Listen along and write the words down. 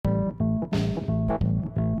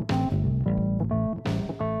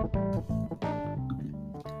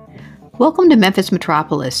Welcome to Memphis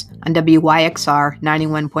Metropolis on WYXR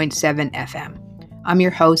 91.7 FM. I'm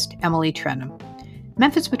your host, Emily Trenum.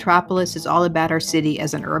 Memphis Metropolis is all about our city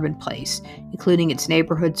as an urban place, including its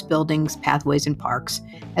neighborhoods, buildings, pathways, and parks,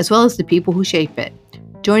 as well as the people who shape it.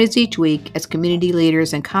 Join us each week as community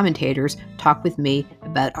leaders and commentators talk with me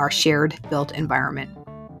about our shared built environment.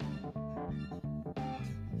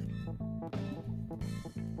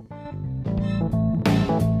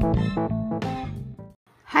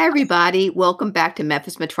 Hi, everybody. Welcome back to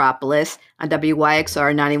Memphis Metropolis on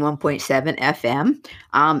WYXR 91.7 FM.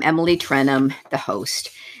 I'm Emily Trenum, the host.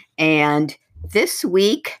 And this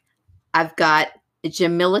week, I've got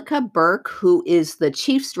Jamilika Burke, who is the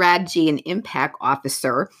Chief Strategy and Impact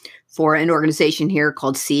Officer for an organization here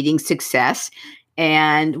called Seeding Success.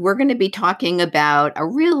 And we're going to be talking about a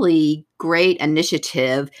really great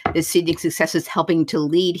initiative that Seeding Success is helping to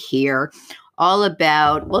lead here.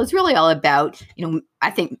 It's really all about,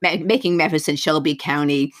 I think making Memphis and Shelby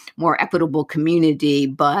County more equitable community,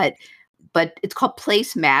 but it's called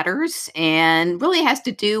Place Matters and really has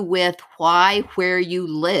to do with why where you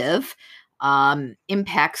live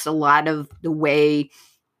impacts a lot of the way,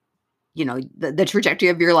 the trajectory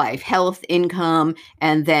of your life, health, income,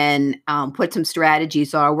 and then what some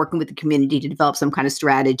strategies are, working with the community to develop some kind of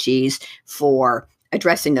strategies for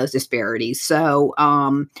addressing those disparities.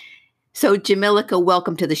 So Jamilika,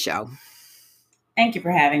 welcome to the show. Thank you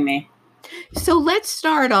for having me. So let's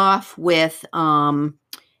start off with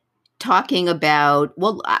talking about.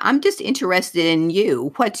 Well, I'm just interested in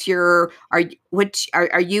you. Are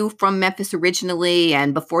you from Memphis originally?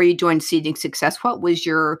 And before you joined Seeding Success, what's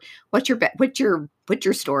your story? What's your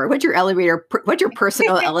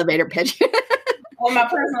personal elevator pitch? Well, my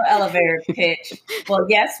personal elevator pitch. Well,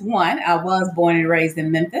 yes, I was born and raised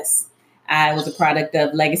in Memphis. I was a product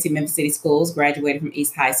of Legacy Memphis City Schools, graduated from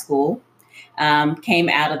East High School, came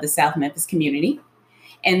out of the South Memphis community.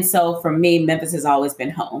 And so for me, Memphis has always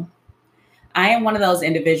been home. I am one of those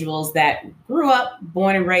individuals that grew up,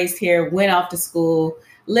 born and raised here, went off to school,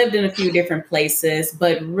 lived in a few different places,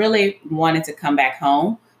 but really wanted to come back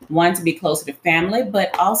home, wanted to be closer to family,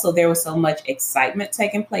 but also there was so much excitement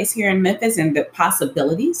taking place here in Memphis and the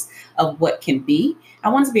possibilities of what can be. I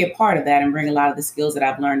wanted to be a part of that and bring a lot of the skills that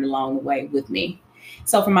I've learned along the way with me.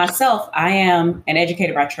 So for myself, I am an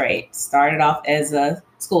educator by trade. Started off as a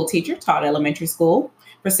school teacher, taught elementary school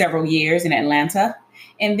for several years in Atlanta.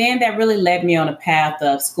 And then that really led me on a path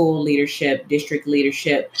of school leadership, district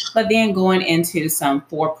leadership, but then going into some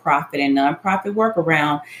for-profit and nonprofit work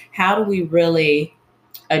around how do we really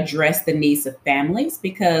address the needs of families?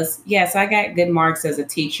 Because yes, I got good marks as a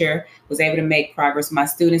teacher, was able to make progress with my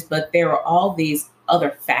students, but there were all these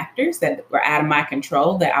other factors that were out of my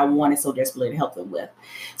control that I wanted so desperately to help them with.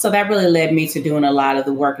 So that really led me to doing a lot of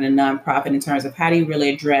the work in a nonprofit in terms of how do you really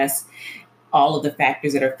address all of the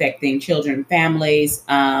factors that are affecting children and families,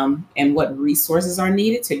 and what resources are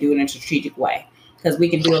needed to do it in a strategic way. Because we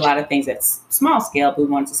can do a lot of things at small scale, but we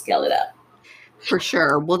want to scale it up. For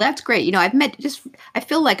sure. Well, that's great. I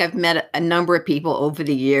feel like I've met a number of people over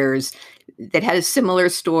the years that had a similar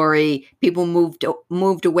story. People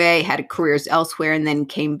moved away, had careers elsewhere, and then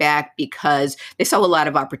came back because they saw a lot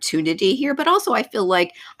of opportunity here. But also, I feel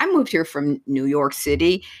like I moved here from New York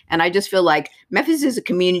City, and I just feel like Memphis is a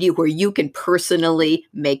community where you can personally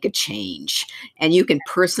make a change and you can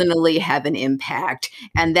personally have an impact.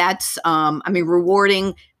 And that's,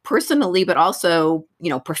 rewarding personally, but also,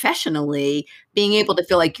 professionally, being able to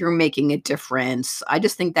feel like you're making a difference. I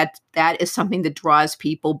just think that is something that draws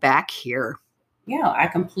people back here. Yeah, I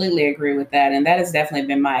completely agree with that. And that has definitely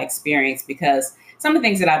been my experience because some of the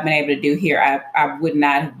things that I've been able to do here, I would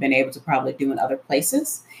not have been able to probably do in other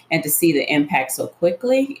places. And to see the impact so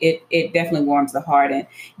quickly, it definitely warms the heart and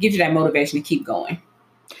gives you that motivation to keep going.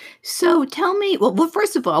 So tell me, well,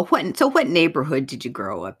 first of all, what neighborhood did you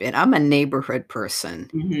grow up in? I'm a neighborhood person.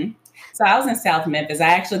 Mm-hmm. So I was in South Memphis. I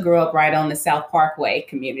actually grew up right on the South Parkway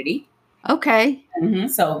community. Okay. Mm-hmm.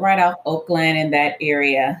 So right off Oakland in that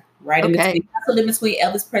area, right in between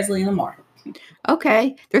Elvis Presley and Lamar.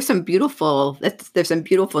 Okay. There's some beautiful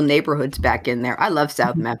neighborhoods back in there. I love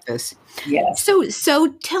South Memphis. Yes. So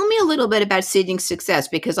tell me a little bit about Seeding Success,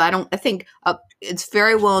 because I think it's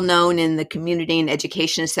very well known in the community and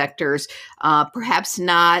education sectors, perhaps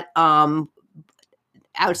not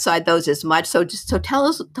outside those as much. So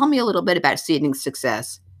tell me a little bit about Seeding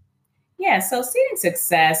Success. Yeah, so Seeding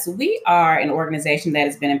Success, we are an organization that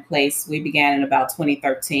has been in place. We began in about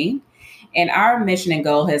 2013. And our mission and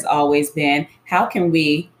goal has always been, how can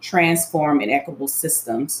we transform inequitable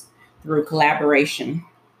systems through collaboration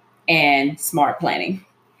and smart planning?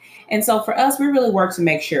 And so for us, we really work to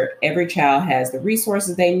make sure every child has the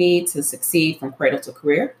resources they need to succeed from cradle to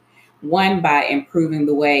career. One, by improving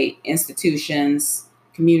the way institutions,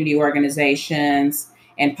 community organizations,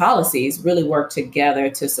 and policies really work together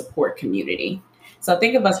to support community. So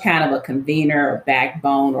think of us kind of a convener, a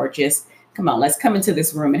backbone, or just, come on, let's come into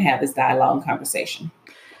this room and have this dialogue and conversation.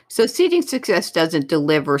 So Seeding Success doesn't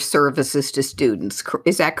deliver services to students.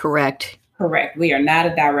 Is that correct? Correct. We are not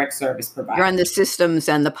a direct service provider. You're on the systems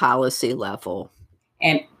and the policy level.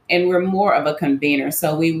 And we're more of a convener.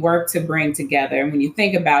 So we work to bring together, when you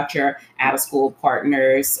think about your out of school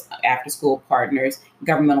partners, after school partners,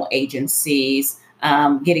 governmental agencies,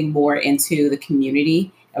 getting more into the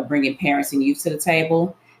community of bringing parents and youth to the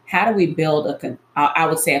table, how do we build I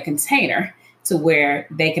would say a container to where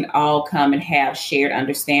they can all come and have shared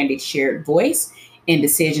understanding, shared voice in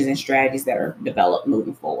decisions and strategies that are developed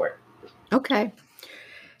moving forward. Okay.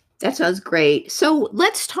 That sounds great. So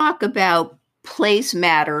let's talk about Place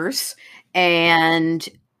Matters. And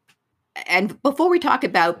before we talk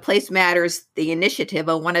about Place Matters, the initiative,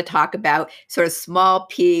 I want to talk about sort of small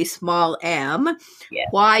p, small m. Yeah.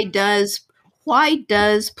 Why does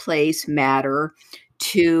place matter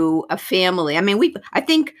to a family? I mean, I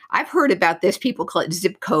think I've heard about this. People call it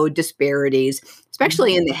zip code disparities,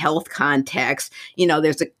 especially in the health context.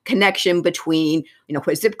 There's a connection between,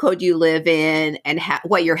 what zip code you live in and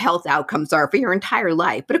what your health outcomes are for your entire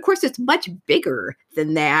life. But of course, it's much bigger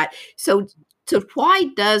than that. So why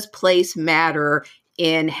does place matter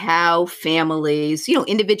in how families,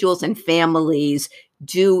 individuals and families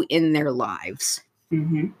do in their lives?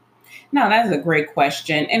 Mm-hmm. No, that's a great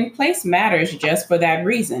question. And place matters just for that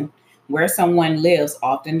reason. Where someone lives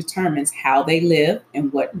often determines how they live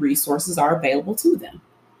and what resources are available to them.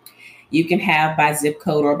 You can have by zip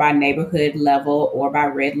code or by neighborhood level or by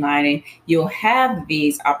redlining. You'll have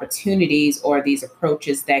these opportunities or these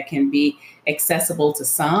approaches that can be accessible to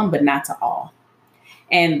some, but not to all.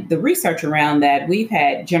 And the research around that, we've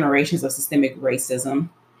had generations of systemic racism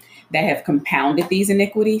that have compounded these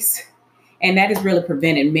inequities. And that has really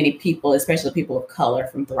prevented many people, especially people of color,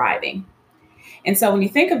 from thriving. And so when you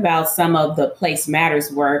think about some of the Place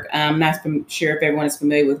Matters work, I'm not sure if everyone is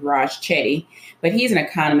familiar with Raj Chetty, but he's an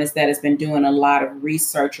economist that has been doing a lot of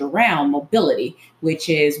research around mobility, which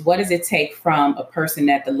is what does it take from a person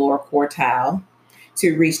at the lower quartile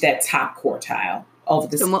to reach that top quartile?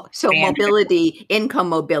 So mobility, income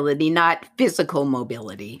mobility, not physical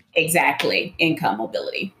mobility. Exactly, income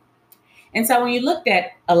mobility. And so when you looked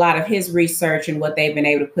at a lot of his research and what they've been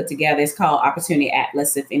able to put together, it's called Opportunity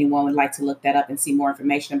Atlas, if anyone would like to look that up and see more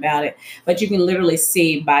information about it. But you can literally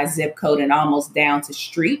see by zip code and almost down to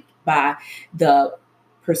street by the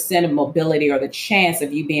percent of mobility or the chance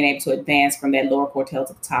of you being able to advance from that lower quartile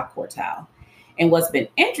to the top quartile. And what's been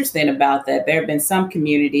interesting about that, there have been some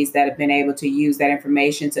communities that have been able to use that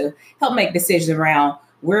information to help make decisions around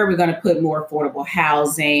where are we going to put more affordable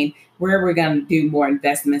housing, where are we going to do more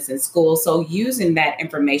investments in schools. So using that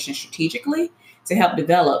information strategically to help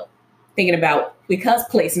develop, thinking about, because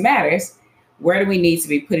place matters, where do we need to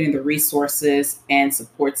be putting the resources and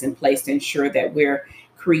supports in place to ensure that we're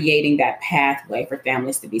creating that pathway for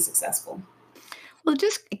families to be successful? Well,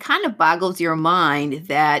 it kind of boggles your mind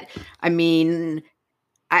that, and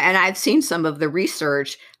I've seen some of the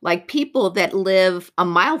research, like people that live a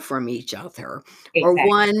mile from each other,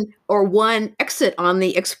 exactly, or one exit on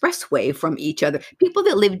the expressway from each other. People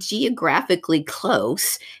that live geographically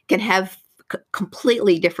close can have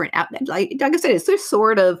completely different outlets. Like I said, it's just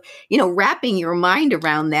sort of, wrapping your mind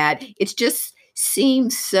around that. It's just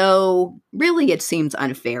seems it seems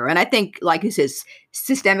unfair. And I think, like you said,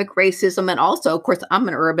 systemic racism. And also, of course, I'm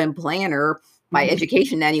an urban planner by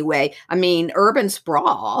education anyway. Urban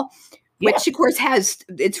sprawl, which of course has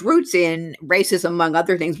its roots in racism, among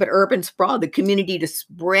other things, but urban sprawl, the community just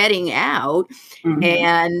spreading out,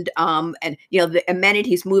 and the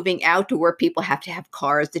amenities moving out to where people have to have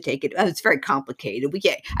cars to take it. It's very complicated.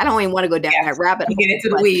 I don't even want to go down that rabbit hole. Get into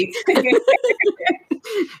the weeds.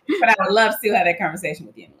 But I would love to have that conversation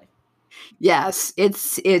with you, Emily. Yes,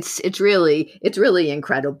 it's really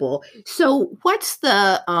incredible. So what's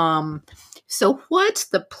the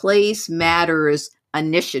Place Matters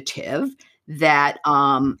initiative that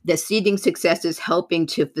the Seeding Success is helping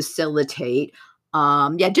to facilitate?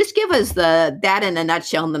 Just give us that in a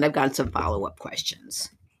nutshell, and then I've got some follow-up questions.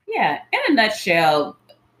 Yeah, in a nutshell,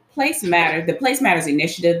 the Place Matters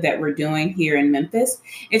initiative that we're doing here in Memphis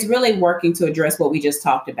is really working to address what we just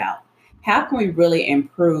talked about. How can we really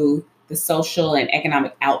improve the social and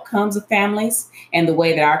economic outcomes of families? And the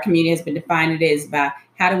way that our community has been defined it is by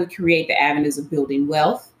how do we create the avenues of building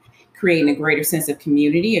wealth, creating a greater sense of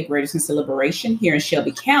community, a greater sense of liberation here in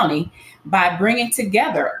Shelby County by bringing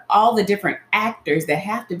together all the different actors that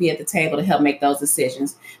have to be at the table to help make those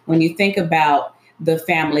decisions. When you think about the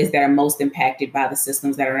families that are most impacted by the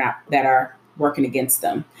systems that are working against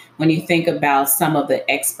them, when you think about some of the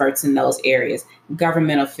experts in those areas,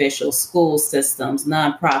 government officials, school systems,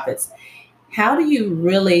 nonprofits, how do you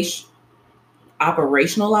really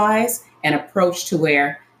operationalize an approach to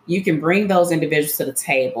where you can bring those individuals to the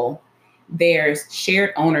table? There's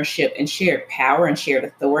shared ownership and shared power and shared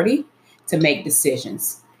authority to make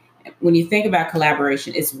decisions. When you think about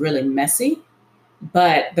collaboration, it's really messy,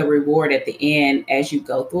 but the reward at the end, as you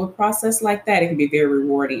go through a process like that, it can be very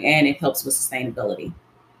rewarding and it helps with sustainability.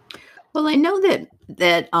 Well, I know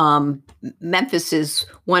that Memphis is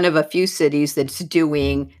one of a few cities that's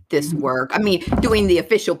doing this work. I mean, doing the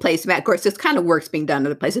official Place Matters. Of course, this kind of work's being done in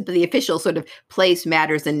other places, but the official sort of Place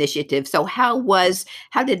Matters initiative. So, how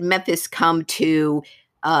did Memphis come to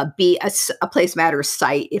be a Place Matters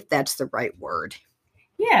site, if that's the right word?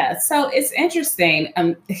 Yeah, so it's interesting.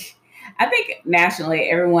 I think nationally,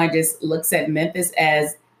 everyone just looks at Memphis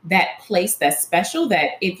as that place that's special. That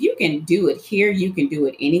if you can do it here, you can do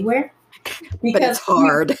it anywhere. Because but it's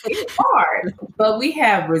hard. It's hard, but we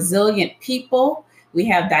have resilient people. We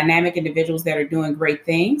have dynamic individuals that are doing great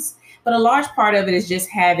things. But a large part of it is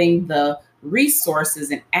just having the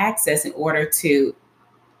resources and access in order to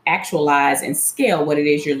actualize and scale what it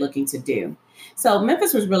is you're looking to do. So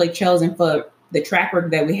Memphis was really chosen for the track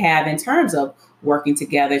record that we have in terms of working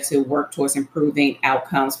together to work towards improving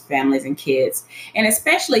outcomes for families and kids. And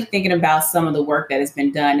especially thinking about some of the work that has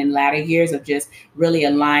been done in latter years of just really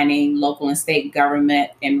aligning local and state government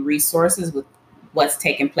and resources with what's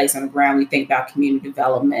taking place on the ground. We think about community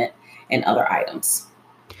development and other items.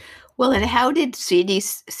 Well, and how did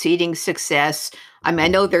Seeding Success, I mean, I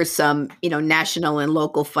know there's some, national and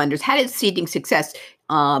local funders. How did Seeding Success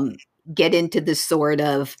get into this sort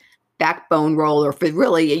of backbone role, or for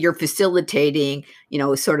really you're facilitating,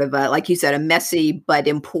 sort of like you said, a messy but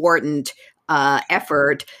important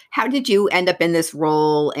effort? How did you end up in this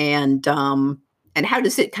role, and how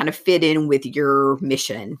does it kind of fit in with your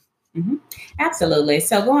mission? Mm-hmm. Absolutely.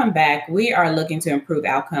 So going back, we are looking to improve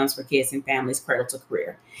outcomes for kids and families cradle to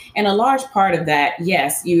career. And a large part of that,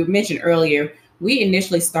 yes, you mentioned earlier, we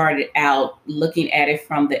initially started out looking at it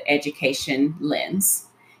from the education lens.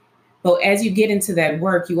 But as you get into that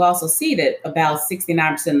work, you also see that about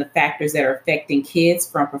 69% of the factors that are affecting kids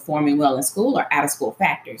from performing well in school are out of school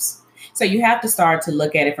factors. So you have to start to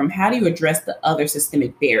look at it from how do you address the other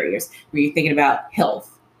systemic barriers where you're thinking about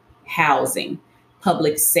health, housing,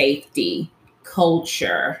 public safety,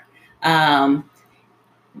 culture,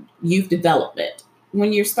 youth development.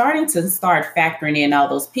 When you're starting to factoring in all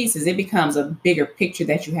those pieces, it becomes a bigger picture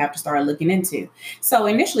that you have to start looking into. So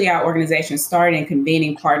initially, our organization started in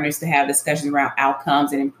convening partners to have discussions around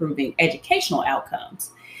outcomes and improving educational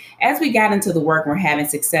outcomes. As we got into the work, we're having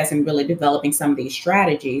success in really developing some of these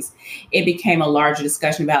strategies. It became a larger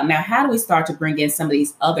discussion about now, how do we start to bring in some of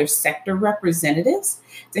these other sector representatives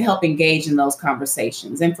to help engage in those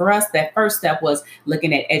conversations? And for us, that first step was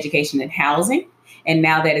looking at education and housing. And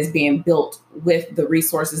now that is being built with the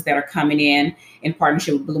resources that are coming in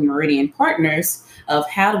partnership with Blue Meridian Partners of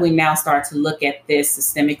how do we now start to look at this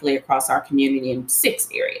systemically across our community in 6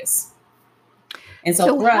 areas. And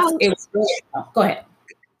so for us, it was really, go ahead.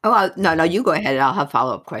 Oh, no, you go ahead. I'll have a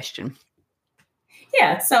follow-up question.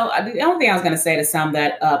 Yeah. So the only thing I was going to say to sum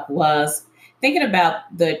that up was thinking about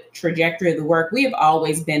the trajectory of the work. We have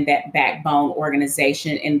always been that backbone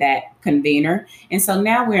organization and that convener. And so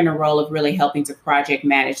now we're in a role of really helping to project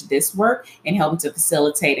manage this work and helping to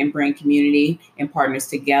facilitate and bring community and partners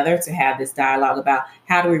together to have this dialogue about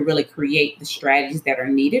how do we really create the strategies that are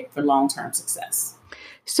needed for long-term success.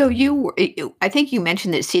 So I think you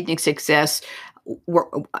mentioned that Seeding Success,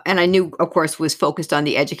 and I knew, of course, was focused on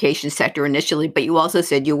the education sector initially, but you also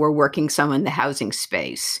said you were working some in the housing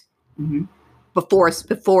space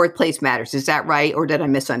before Place Matters. Is that right? Or did I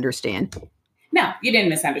misunderstand? No, you didn't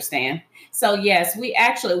misunderstand. So yes, we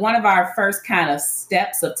actually, one of our first kind of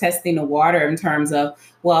steps of testing the water in terms of,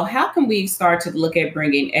 well, how can we start to look at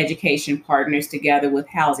bringing education partners together with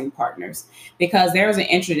housing partners? Because there was an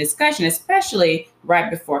interesting discussion, especially right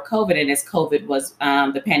before COVID, and as COVID was,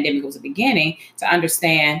 the pandemic was beginning, to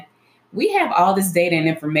understand we have all this data and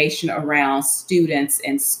information around students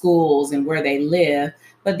and schools and where they live,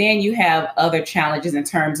 but then you have other challenges in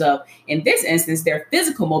terms of, in this instance, their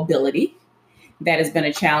physical mobility. That has been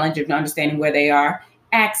a challenge of understanding where they are,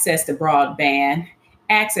 access to broadband,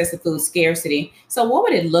 access to food scarcity. So what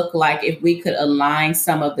would it look like if we could align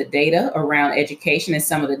some of the data around education and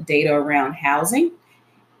some of the data around housing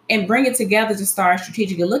and bring it together to start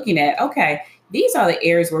strategically looking at, okay, these are the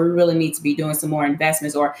areas where we really need to be doing some more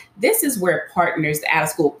investments, or this is where partners, the out of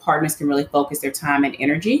school partners, can really focus their time and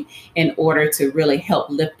energy in order to really help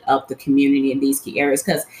lift up the community in these key areas.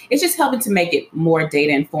 Because it's just helping to make it more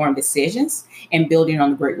data informed decisions and building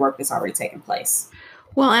on the great work that's already taken place.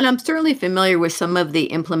 Well, and I'm certainly familiar with some of the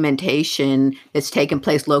implementation that's taken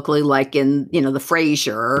place locally, like in, the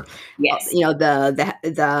Fraser, Yes.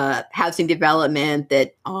 the housing development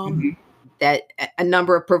that Mhm. a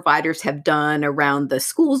number of providers have done around the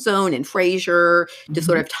school zone in Fraser to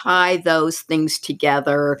sort Mhm. of tie those things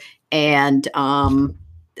together. And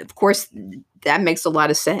of course, that makes a lot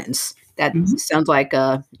of sense. That Mhm. sounds like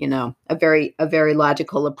a very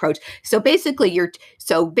logical approach. So basically,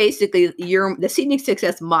 the Seeding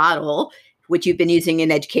Success model, which you've been using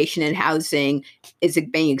in education and housing, is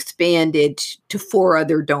being expanded to four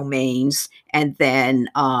other domains, and then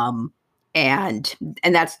and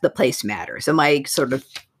that's the place matters. Am I sort of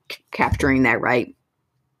capturing that right?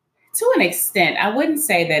 To an extent, I wouldn't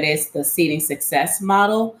say that it's the Seeding Success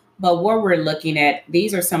model, but what we're looking at,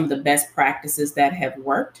 these are some of the best practices that have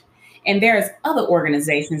worked. And there's other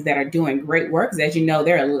organizations that are doing great work. As you know,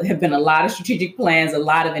 have been a lot of strategic plans, a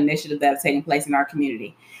lot of initiatives that have taken place in our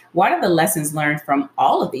community. What are the lessons learned from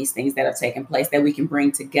all of these things that have taken place that we can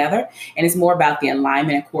bring together? And it's more about the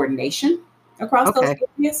alignment and coordination across those Okay.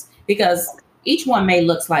 areas, because each one may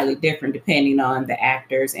look slightly different depending on the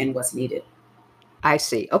actors and what's needed. I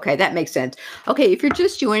see. Okay, that makes sense. Okay, if you're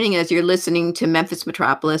just joining us, you're listening to Memphis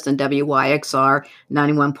Metropolis on WYXR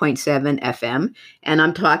 91.7 FM. And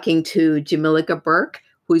I'm talking to Jamilika Burke,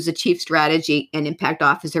 who's the Chief Strategy and Impact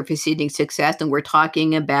Officer for Seeding Success. And we're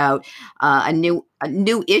talking about a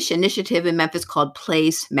new-ish initiative in Memphis called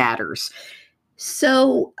Place Matters.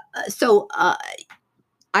 So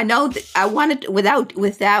I know that I wanted, without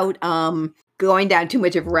going down too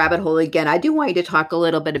much of a rabbit hole again, I do want you to talk a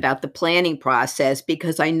little bit about the planning process,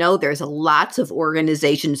 because I know there's lots of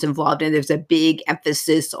organizations involved, and there's a big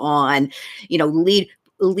emphasis on,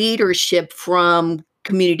 leadership from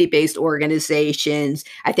community-based organizations.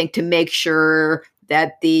 I think to make sure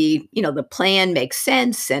that the plan makes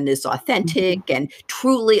sense and is Mhm. authentic and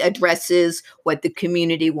truly addresses what the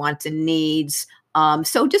community wants and needs.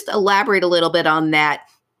 So just elaborate a little bit on that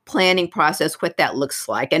planning process, what that looks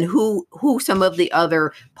like, and who some of the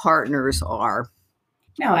other partners are.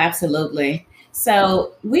 No, absolutely.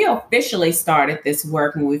 So we officially started this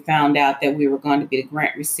work when we found out that we were going to be the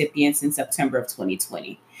grant recipients in September of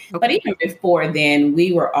 2020. But Okay. even before then,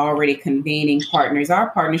 we were already convening partners. Our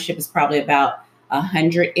partnership is probably about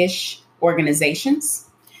 100-ish organizations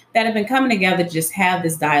that have been coming together to just have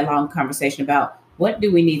this dialogue and conversation about what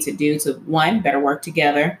do we need to do to, one, better work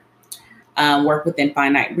together, work within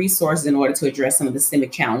finite resources in order to address some of the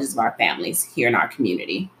systemic challenges of our families here in our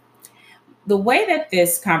community. The way that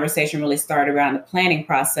this conversation really started around the planning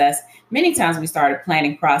process, many times we start a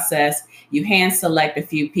planning process, you hand select a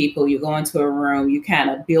few people, you go into a room, you kind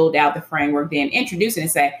of build out the framework, then introduce it and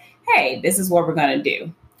say, hey, this is what we're going to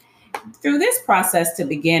do. Through this process to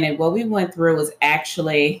begin it, what we went through was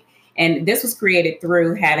actually, and this was created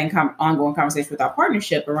through having ongoing conversation with our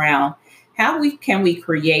partnership around how we can we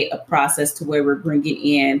create a process to where we're bringing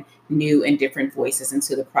in new and different voices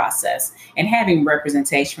into the process and having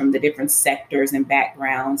representation from the different sectors and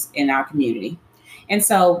backgrounds in our community. And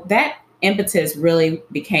so that impetus really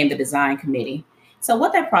became the design committee. So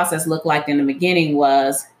what that process looked like in the beginning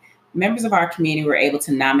was members of our community were able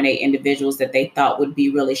to nominate individuals that they thought would be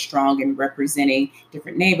really strong in representing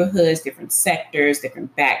different neighborhoods, different sectors,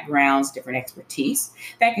 different backgrounds, different expertise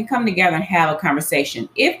that can come together and have a conversation.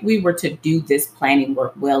 If we were to do this planning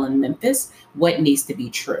work well in Memphis, what needs to be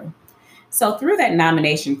true? So through that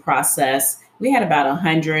nomination process, we had about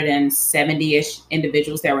 170-ish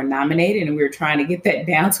individuals that were nominated, and we were trying to get that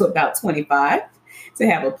down to about 25 to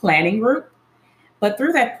have a planning group. But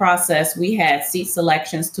through that process, we had seat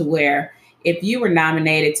selections to where if you were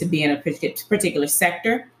nominated to be in a particular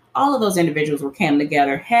sector, all of those individuals were came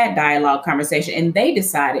together, had dialogue, conversation, and they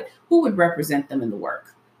decided who would represent them in the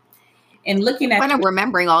work. And looking at What I'm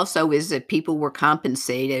remembering also is that people were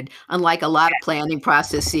compensated, unlike a lot of planning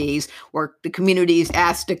processes where the community is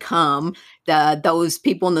asked to come. Those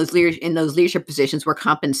people in those leadership positions were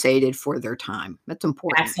compensated for their time. That's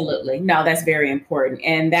important. absolutely. No, that's very important.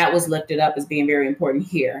 And that was lifted up as being very important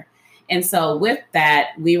here. And so with that,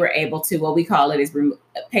 we were able to, what we call it is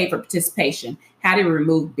pay for participation. How do we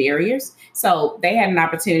remove barriers? So they had an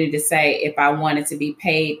opportunity to say if I wanted to be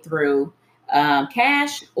paid through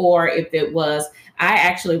cash, or if it was, I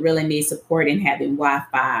actually really need support in having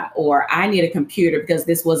Wi-Fi, or I need a computer because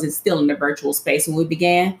this wasn't still in the virtual space when we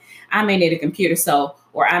began. I may need a computer. So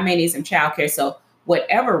or I may need some childcare. So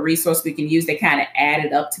whatever resource we can use, they kind of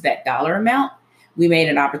added up to that dollar amount. We made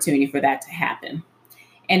an opportunity for that to happen.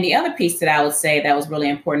 And the other piece that I would say that was really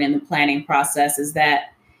important in the planning process is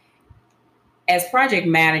that as project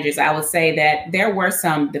managers, I would say that there were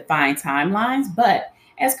some defined timelines, but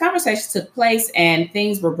as conversations took place and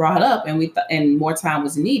things were brought up and more time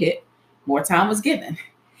was needed, more time was given.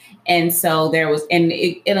 And so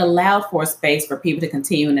it allowed for a space for people to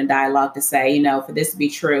continue in the dialogue to say, for this to be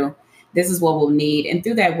true, this is what we'll need. And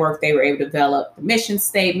through that work, they were able to develop the mission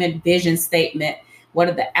statement, vision statement, what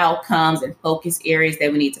are the outcomes and focus areas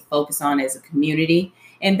that we need to focus on as a community.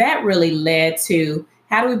 And that really led to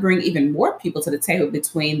how do we bring even more people to the table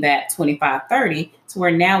between that 25-30 to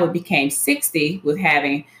where now it became 60 with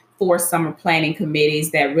having 4 summer planning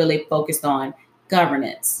committees that really focused on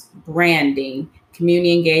governance, branding,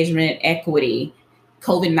 community engagement, equity,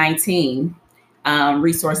 COVID-19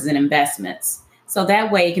 resources and investments. So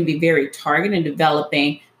that way it can be very targeted in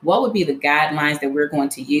developing what would be the guidelines that we're going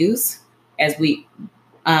to use as we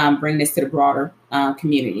bring this to the broader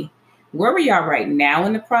community. Where we are right now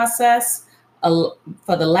in the process,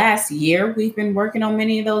 for the last year, we've been working on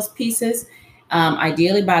many of those pieces.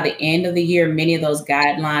 Ideally, by the end of the year, many of those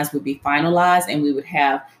guidelines would be finalized and we would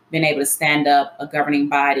have been able to stand up a governing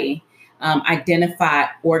body, identify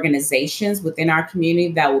organizations within our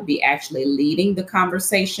community that will be actually leading the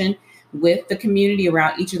conversation with the community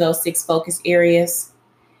around each of those 6 focus areas.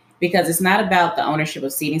 Because it's not about the ownership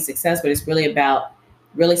of Seeding Success, but it's really about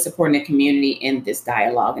really supporting the community in this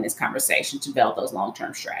dialogue and this conversation to develop those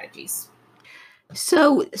long-term strategies.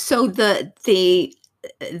 So the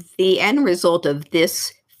end result of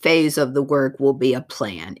this phase of the work will be a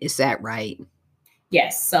plan. Is that right?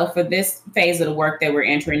 Yes. So for this phase of the work that we're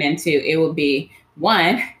entering into, it will be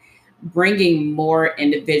 1, bringing more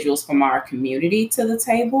individuals from our community to the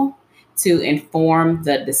table to inform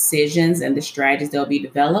the decisions and the strategies that will be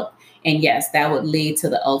developed. And yes, that would lead to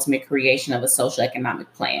the ultimate creation of a social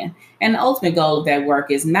economic plan. And the ultimate goal of that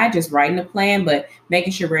work is not just writing a plan, but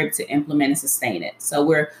making sure we're able to implement and sustain it. So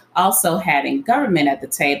we're also having government at the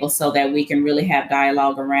table so that we can really have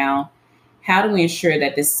dialogue around how do we ensure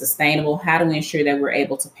that this is sustainable? How do we ensure that we're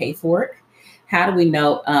able to pay for it? How do we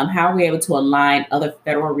know, how are we able to align other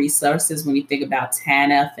federal resources when you think about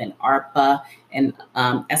TANF and ARPA and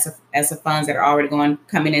ESSA funds that are already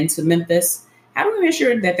coming into Memphis? How do we make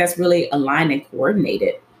sure that that's really aligned and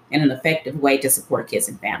coordinated in an effective way to support kids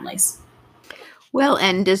and families? Well,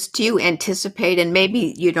 and do you anticipate, and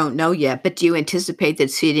maybe you don't know yet, but do you anticipate that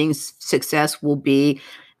Seeding Success will be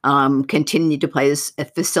continue to play a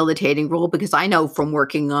facilitating role? Because I know from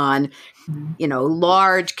working on,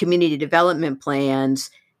 large community development plans,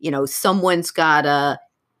 someone's gotta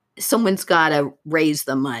raise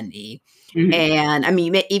the money. Mm-hmm. And I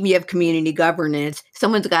mean, even you have community governance,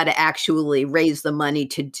 someone's got to actually raise the money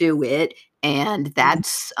to do it. And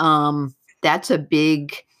that's a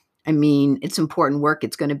big, it's important work.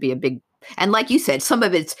 It's going to be a big, and like you said, some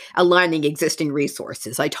of it's aligning existing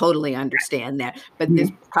resources. I totally understand that, but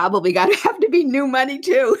there's probably got to have to be new money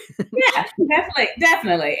too. Yeah,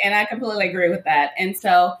 definitely. And I completely agree with that. And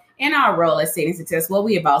so in our role as Seeding Success, what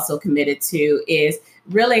we have also committed to is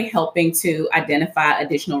really helping to identify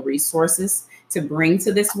additional resources to bring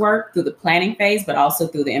to this work through the planning phase, but also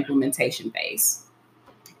through the implementation phase.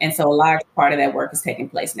 And so a large part of that work is taking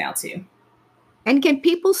place now too. And can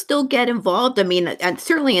people still get involved? And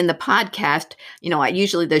certainly in the podcast,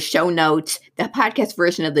 usually the show notes, the podcast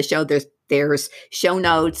version of the show, there's show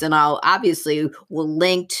notes, and I'll obviously will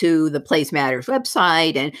link to the Place Matters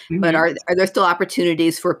website. But are there still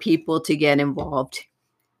opportunities for people to get involved?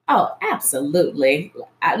 Oh, absolutely.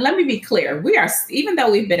 Let me be clear. We are, even though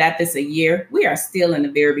we've been at this a year, we are still in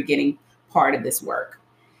the very beginning part of this work.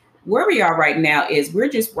 Where we are right now is we're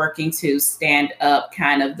just working to stand up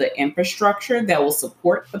kind of the infrastructure that will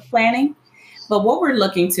support the planning. But what we're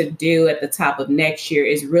looking to do at the top of next year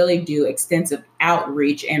is really do extensive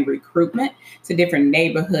outreach and recruitment to different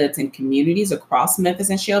neighborhoods and communities across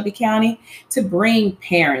Memphis and Shelby County to bring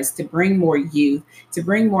parents, to bring more youth, to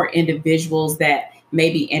bring more individuals that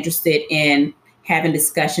may be interested in having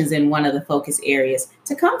discussions in one of the focus areas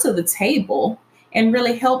to come to the table and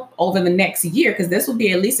really help over the next year, because this will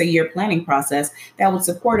be at least a year planning process that would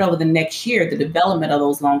support over the next year the development of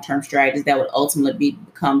those long-term strategies that would ultimately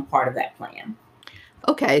become part of that plan.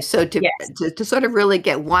 Okay, so to sort of really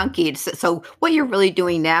get wonky, so what you're really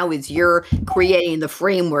doing now is you're creating the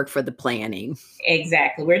framework for the planning.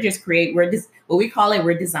 Exactly. We're designing.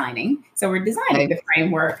 So we're designing the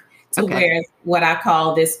framework to where what I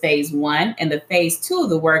call this phase 1, and the phase 2 of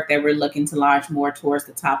the work that we're looking to launch more towards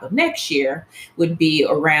the top of next year would be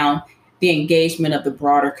around the engagement of the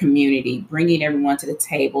broader community, bringing everyone to the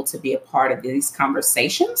table to be a part of these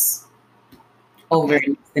conversations over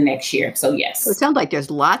the next year. So yes. So it sounds like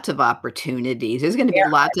there's lots of opportunities. There's going to be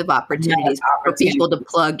lots of opportunities for people to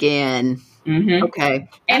plug in. Mm-hmm. Okay.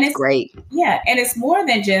 That's great. Yeah. And it's more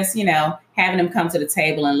than just, having them come to the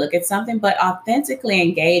table and look at something, but authentically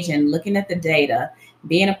engaging, looking at the data,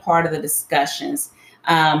 being a part of the discussions,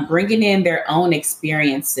 bringing in their own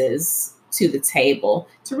experiences to the table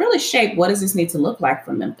to really shape what does this need to look like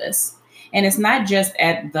for Memphis. And it's not just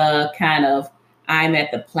at the kind of I'm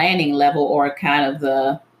at the planning level or kind of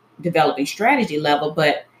the developing strategy level,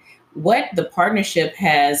 but what the partnership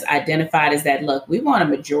has identified is that, look, we want a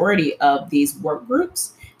majority of these work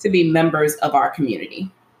groups to be members of our community.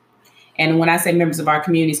 And when I say members of our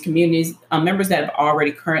communities, members that are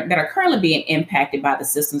currently being impacted by the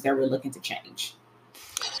systems that we're looking to change.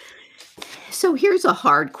 So here's a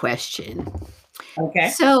hard question. Okay.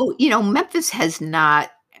 So, Memphis has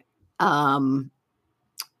not, I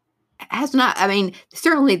mean,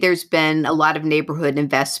 certainly there's been a lot of neighborhood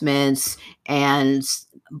investments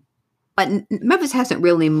but Memphis hasn't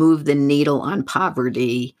really moved the needle on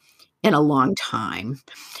poverty in a long time.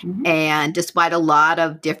 Mm-hmm. And despite a lot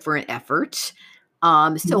of different efforts.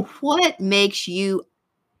 So what makes you,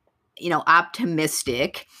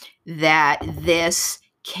 optimistic that this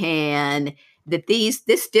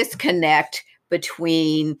disconnect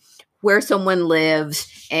between where someone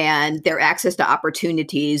lives and their access to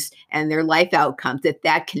opportunities and their life outcomes,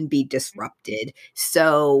 that can be disrupted.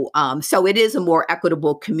 So it is a more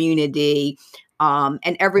equitable community,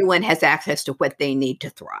 and everyone has access to what they need to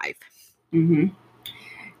thrive. Mm-hmm.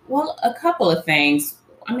 Well, a couple of things.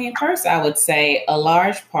 I mean, first, I would say a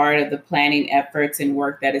large part of the planning efforts and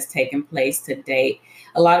work that has taken place to date,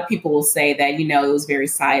 a lot of people will say that, it was very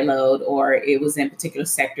siloed or it was in particular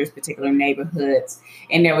sectors, particular neighborhoods,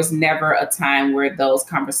 and there was never a time where those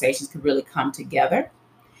conversations could really come together.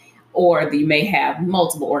 Or you may have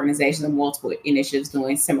multiple organizations and multiple initiatives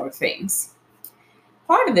doing similar things.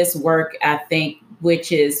 Part of this work, I think,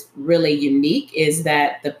 which is really unique, is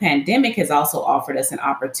that the pandemic has also offered us an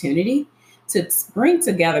opportunity to bring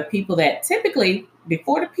together people that typically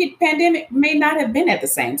before the pandemic may not have been at the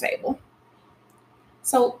same table.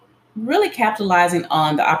 So really capitalizing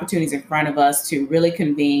on the opportunities in front of us to really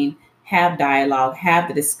convene, have dialogue, have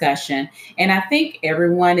the discussion. And I think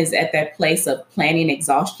everyone is at that place of planning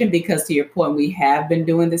exhaustion because, to your point, we have been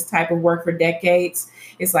doing this type of work for decades.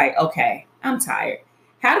 It's like, okay, I'm tired.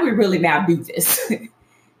 How do we really now do this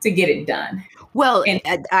to get it done? Well,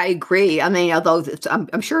 I agree. I mean, although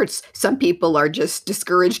I'm sure some people are just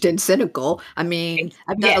discouraged and cynical. I mean,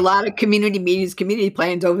 I've done a lot of community meetings, community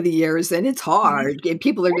plans over the years, and it's hard. And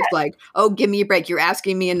people are just like, "Oh, give me a break. You're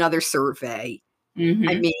asking me another survey." Mm-hmm.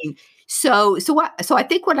 I mean, so I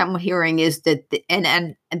think what I'm hearing is that,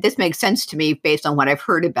 and this makes sense to me based on what I've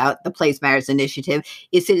heard about the Place Matters initiative,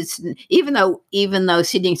 is that it's even though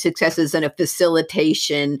Seeding Success is in a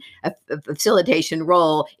facilitation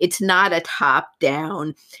role, it's not a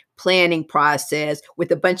top-down planning process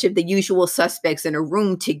with a bunch of the usual suspects in a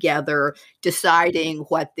room together deciding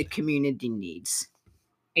what the community needs.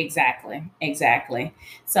 Exactly.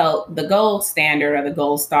 So the gold standard or the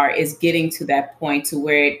gold star is getting to that point to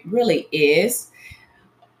where it really is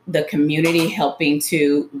the community helping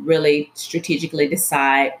to really strategically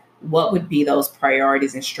decide what would be those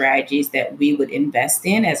priorities and strategies that we would invest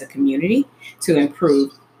in as a community to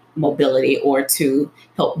improve mobility or to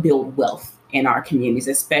help build wealth in our communities,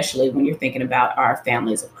 especially when you're thinking about our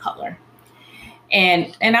families of color.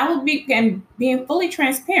 And I will be being fully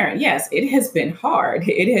transparent. Yes, it has been hard.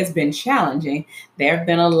 It has been challenging. There have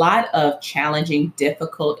been a lot of challenging,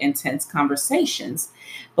 difficult, intense conversations.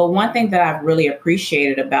 But one thing that I've really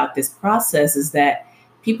appreciated about this process is that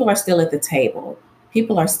people are still at the table.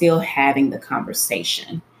 People are still having the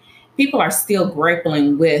conversation. People are still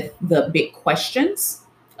grappling with the big questions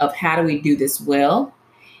of how do we do this well?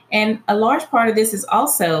 And a large part of this is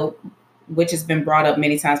also, which has been brought up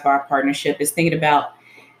many times by our partnership, is thinking about,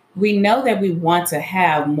 we know that we want to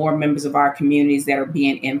have more members of our communities that are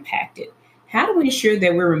being impacted. How do we ensure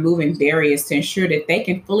that we're removing barriers to ensure that they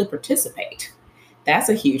can fully participate? That's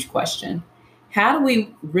a huge question. How do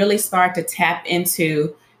we really start to tap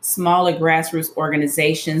into smaller grassroots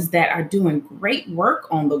organizations that are doing great work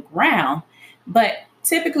on the ground, but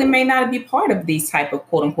typically may not be part of these type of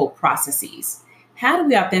quote unquote processes? How do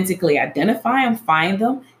we authentically identify and find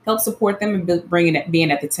them, help support them, and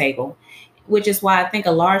being at the table? Which is why I think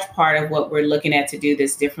a large part of what we're looking at to do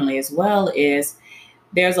this differently as well is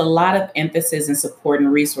there's a lot of emphasis and support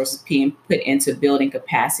and resources being put into building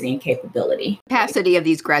capacity and capability. Capacity of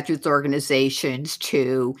these grassroots organizations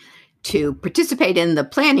to to participate in the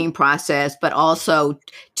planning process, but also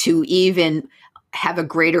to even have a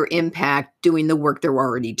greater impact doing the work they're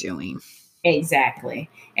already doing. Exactly.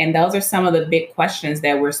 And those are some of the big questions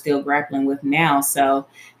that we're still grappling with now. So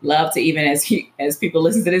love to, even as people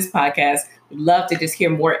listen to this podcast, would love to just hear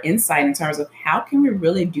more insight in terms of how can we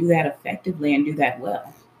really do that effectively and do that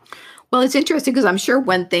well. Well, it's interesting because I'm sure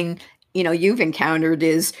one thing, you've encountered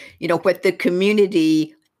is, what the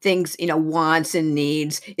community thinks, wants and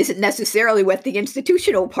needs isn't necessarily what the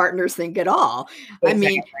institutional partners think at all. I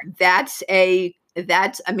mean, Exactly.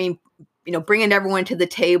 bringing everyone to the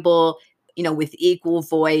table, with equal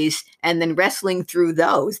voice and then wrestling through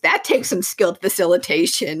those, that takes some skilled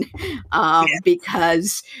facilitation.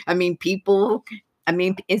 Because people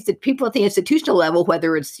at the institutional level,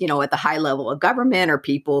 whether it's, at the high level of government or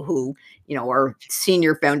people who, are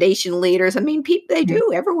senior foundation leaders. They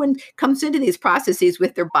do. Everyone comes into these processes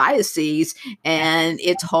with their biases, and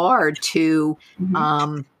it's hard to,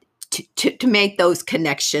 Mhm. to make those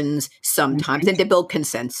connections sometimes and to build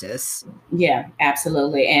consensus. Yeah,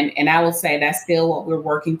 absolutely. And I will say that's still what we're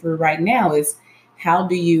working through right now is how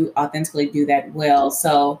do you authentically do that well?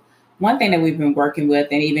 So one thing that we've been working with,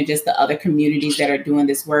 and even just the other communities that are doing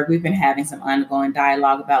this work, we've been having some ongoing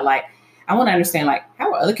dialogue about, like, I want to understand, like,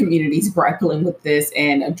 how are other communities grappling with this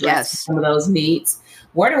and addressing Yes. some of those needs?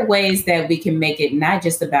 What are ways that we can make it not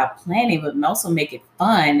just about planning, but also make it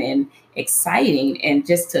fun and exciting, and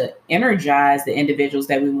just to energize the individuals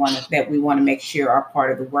that we want to make sure are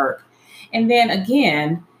part of the work? And then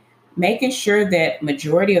again, making sure that most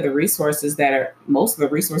of the resources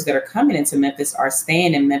that are coming into Memphis are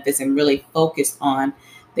staying in Memphis and really focused on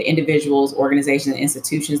the individuals, organizations, and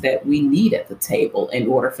institutions that we need at the table in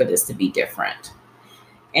order for this to be different.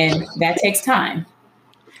 And that takes time.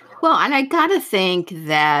 Well, and I gotta think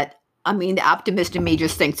that, the optimist in me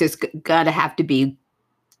just thinks there's gotta have to be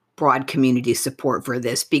broad community support for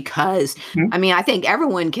this because, Mhm. I think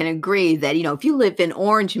everyone can agree that, if you live in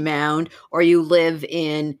Orange Mound or you live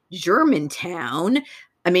in Germantown,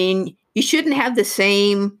 you shouldn't have the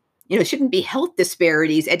same, shouldn't be health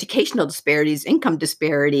disparities, educational disparities, income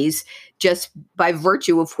disparities just by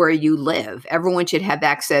virtue of where you live. Everyone should have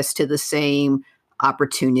access to the same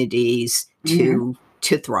opportunities Mhm.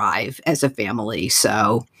 to thrive as a family.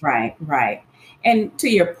 So, Right, right. And to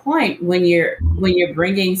your point, when you're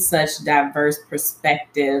bringing such diverse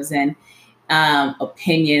perspectives and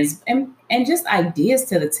opinions and just ideas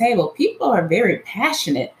to the table, people are very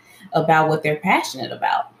passionate about what they're passionate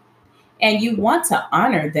about. And you want to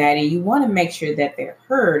honor that, and you want to make sure that they're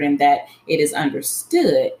heard and that it is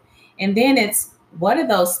understood. And then it's, what are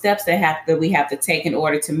those steps that we have to take in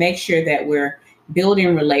order to make sure that we're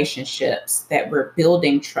building relationships, that we're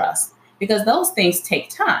building trust, because those things take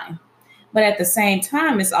time. But at the same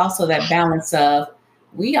time, it's also that balance of,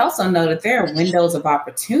 we also know that there are windows of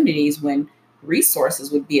opportunities when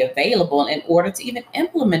resources would be available in order to even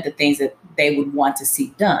implement the things that they would want to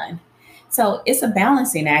see done. So it's a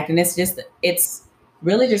balancing act, and it's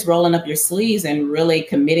really just rolling up your sleeves and really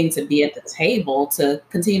committing to be at the table to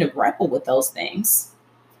continue to grapple with those things.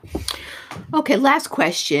 okay, last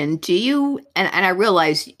question. Do you, and I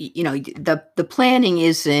realize, the planning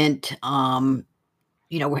isn't,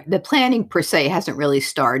 the planning per se hasn't really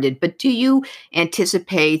started, but do you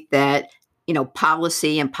anticipate that,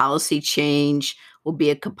 policy and policy change will be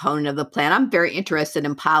a component of the plan? I'm very interested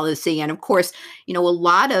in policy. And of course, a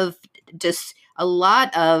lot of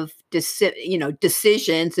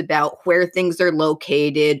decisions about where things are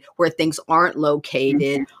located, where things aren't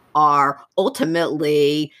located Mhm. are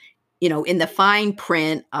ultimately, in the fine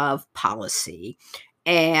print of policy.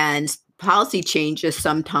 And policy changes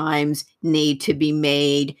sometimes need to be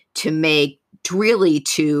made to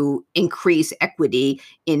increase equity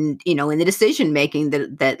in the decision making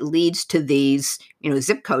that leads to these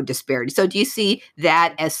zip code disparities. So do you see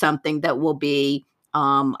that as something that will be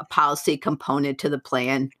a policy component to the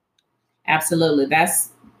plan? Absolutely. That's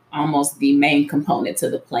almost the main component to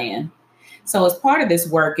the plan. So, as part of this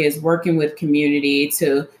work, is working with community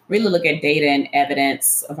to really look at data and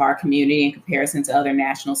evidence of our community in comparison to other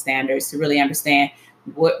national standards to really understand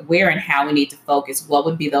where and how we need to focus. What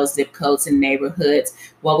would be those zip codes and neighborhoods?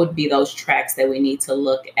 What would be those tracks that we need to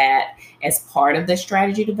look at as part of the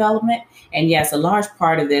strategy development? And yes, a large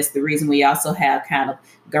part of this, the reason we also have kind of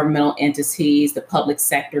governmental entities, the public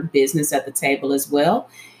sector, business at the table as well.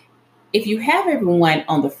 If you have everyone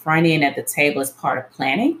on the front end at the table as part of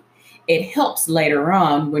planning, it helps later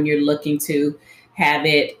on when you're looking to have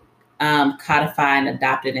it codified and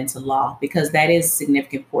adopted into law, because that is a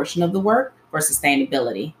significant portion of the work for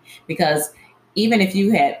sustainability. Because even if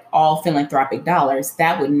you had all philanthropic dollars,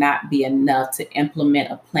 that would not be enough to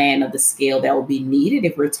implement a plan of the scale that will be needed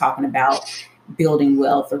if we're talking about building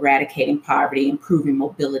wealth, eradicating poverty, improving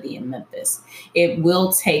mobility in Memphis. It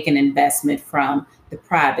will take an investment from the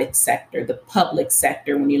private sector, the public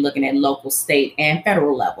sector, when you're looking at local, state, and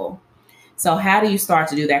federal level. So how do you start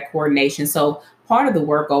to do that coordination? So part of the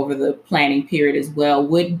work over the planning period as well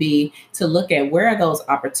would be to look at where are those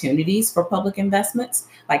opportunities for public investments?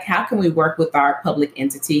 Like how can we work with our public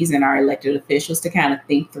entities and our elected officials to kind of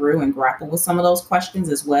think through and grapple with some of those questions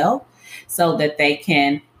as well, so that they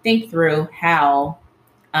can think through how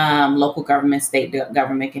local government, state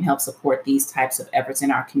government can help support these types of efforts in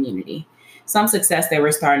our community. Some success that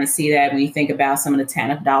we're starting to see that when you think about some of the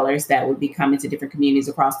TANF dollars that would be coming to different communities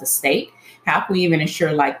across the state, how can we even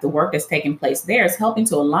ensure like the work that's taking place there is helping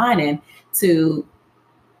to align into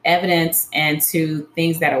evidence and to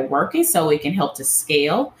things that are working so it can help to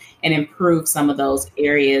scale and improve some of those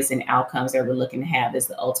areas and outcomes that we're looking to have as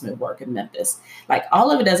the ultimate work in Memphis. Like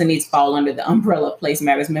all of it doesn't need to fall under the umbrella of Place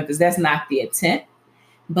Matters Memphis. That's not the intent.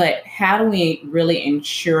 But how do we really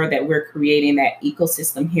ensure that we're creating that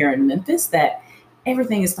ecosystem here in Memphis that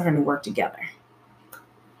everything is starting to work together?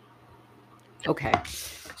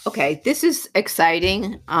 Okay, this is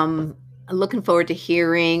exciting. I'm looking forward to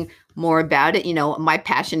hearing more about it. You know, my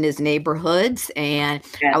passion is neighborhoods, and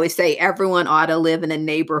I always say everyone ought to live in a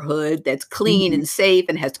neighborhood that's clean and safe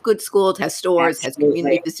and has good schools, has stores, has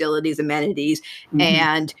community facilities, amenities,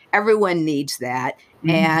 and everyone needs that.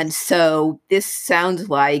 And so this sounds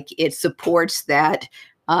like it supports that.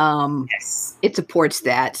 It supports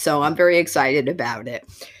that. So I'm very excited about it.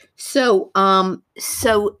 So,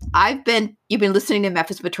 you've been listening to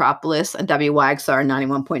Memphis Metropolis on WYXR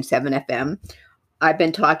 91.7 FM. I've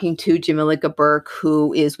been talking to Jamilika Burke,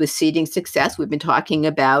 who is with Seeding Success. We've been talking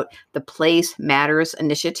about the Place Matters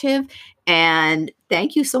initiative, and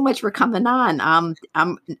thank you so much for coming on.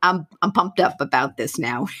 I'm pumped up about this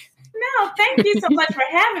now. No, thank you so much for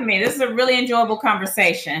having me. This is a really enjoyable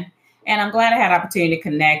conversation. And I'm glad I had an opportunity to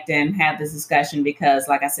connect and have this discussion because,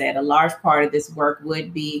 like I said, a large part of this work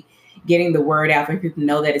would be getting the word out for people to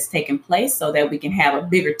know that it's taking place so that we can have a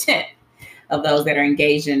bigger tent of those that are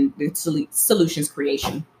engaged in the solutions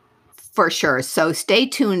creation. For sure. So stay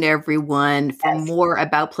tuned, everyone, for more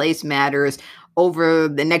about Place Matters over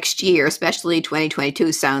the next year, especially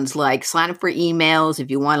 2022 sounds like. Sign up for emails if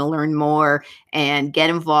you want to learn more and get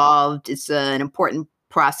involved. It's an important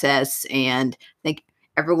process, and I think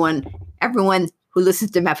everyone who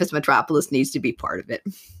listens to Memphis Metropolis needs to be part of it.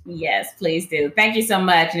 Yes, please do. Thank you so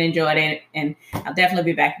much and enjoyed it. And I'll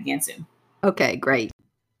definitely be back again soon. Okay, great.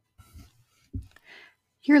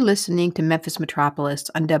 You're listening to Memphis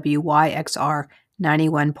Metropolis on WYXR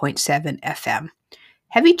 91.7 FM.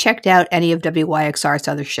 Have you checked out any of WYXR's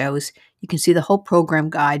other shows? You can see the whole program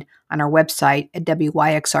guide on our website at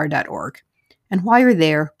wyxr.org. And while you're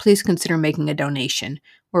there, please consider making a donation.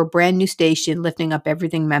 We're a brand new station lifting up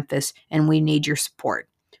everything Memphis, and we need your support.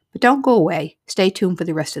 But don't go away. Stay tuned for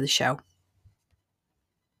the rest of the show.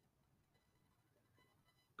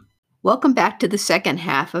 Welcome back to the second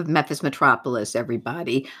half of Memphis Metropolis,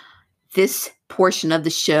 everybody. This portion of the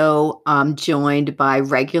show, I'm joined by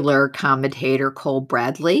regular commentator Cole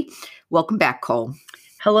Bradley. Welcome back, Cole.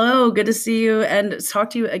 Hello, good to see you and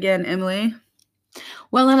talk to you again, Emily.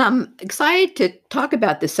 Well, and I'm excited to talk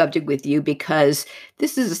about this subject with you because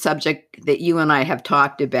this is a subject that you and I have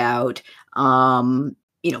talked about,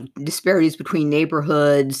 disparities between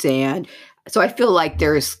neighborhoods. And so I feel like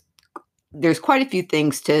there's quite a few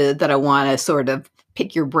things that I want to sort of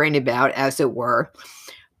pick your brain about, as it were.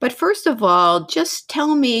 But first of all, just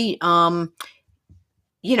tell me, I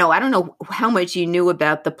don't know how much you knew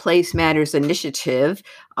about the Place Matters initiative,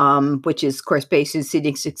 which is, of course, based in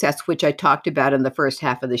Seeding Success, which I talked about in the first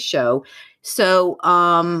half of the show. So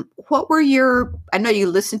what were I know you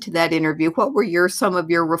listened to that interview. What were some of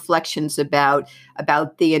your reflections about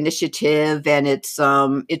the initiative and its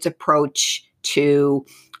approach to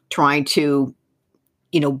trying to,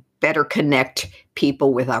 better connect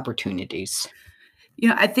people with opportunities?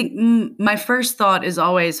 I think my first thought is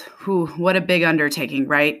always, what a big undertaking,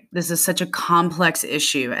 right? This is such a complex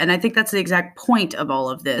issue. And I think that's the exact point of all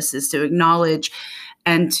of this, is to acknowledge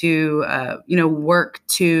and to, work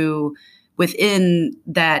to within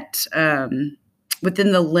that,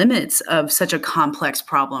 within the limits of such a complex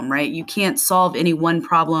problem, right? You can't solve any one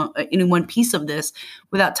problem, any one piece of this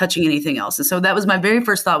without touching anything else. And so that was my very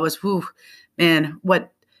first thought was, man, what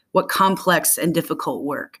complex and difficult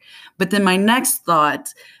work. But then my next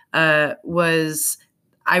thought was,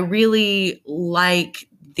 I really like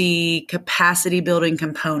the capacity building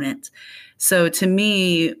component. So to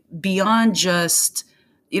me, beyond just,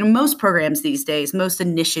 most programs these days, most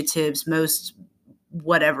initiatives, most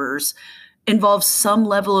whatevers involve some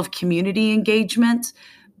level of community engagement,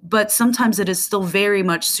 but sometimes it is still very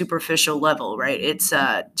much superficial level, right? It's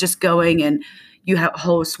just going and you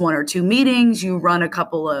host one or two meetings, you run a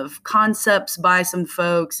couple of concepts by some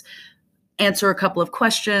folks, answer a couple of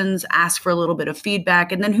questions, ask for a little bit of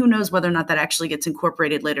feedback, and then who knows whether or not that actually gets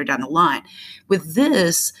incorporated later down the line. With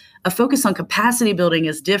this, a focus on capacity building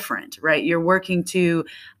is different, right? You're working to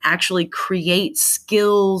actually create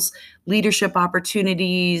skills, leadership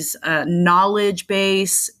opportunities, knowledge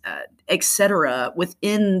base, et cetera,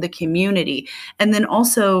 within the community. And then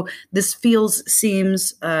also this appears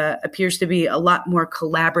to be a lot more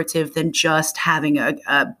collaborative than just having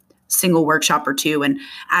a single workshop or two and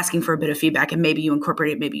asking for a bit of feedback, and maybe you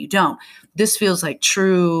incorporate it, maybe you don't. This feels like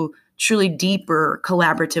truly deeper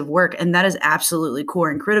collaborative work. And that is absolutely core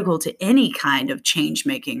and critical to any kind of change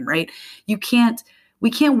making, right? We can't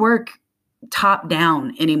work top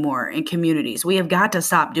down anymore in communities. We have got to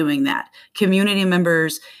stop doing that. Community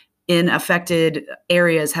members in affected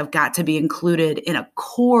areas have got to be included in a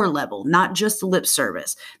core level, not just lip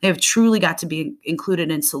service. They have truly got to be included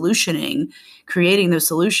in solutioning, creating those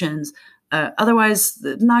solutions. Otherwise,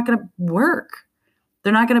 they're not going to work.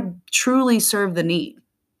 They're not going to truly serve the need.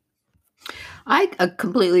 I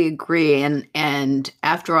completely agree. And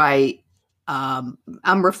after I'm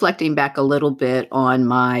reflecting back a little bit on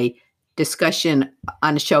my discussion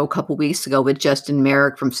on a show a couple weeks ago with Justin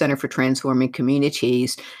Merrick from Center for Transforming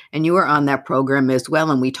Communities. And you were on that program as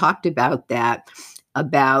well. And we talked about that,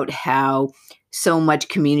 about how so much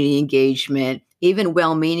community engagement, even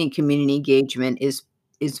well-meaning community engagement, is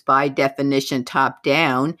by definition top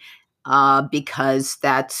down, because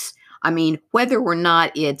that's, whether or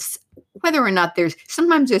not there's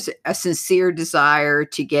a sincere desire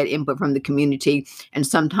to get input from the community, and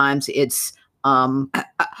sometimes it's a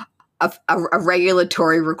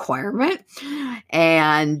regulatory requirement,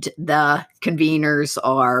 and the conveners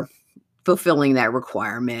are fulfilling that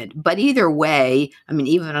requirement. But either way,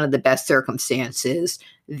 even under the best circumstances,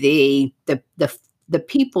 the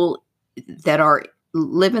people that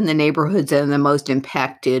live in the neighborhoods that are the most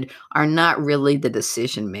impacted are not really the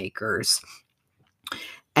decision makers.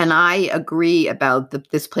 And I agree about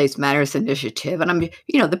This Place Matters initiative. And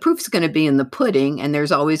the proof's going to be in the pudding, and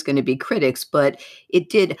there's always going to be critics, but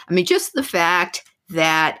just the fact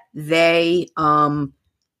that it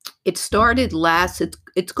started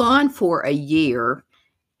it's gone for a year.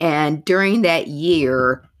 And during that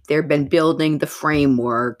year, they've been building the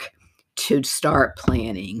framework to start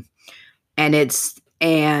planning. And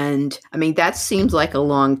that seems like a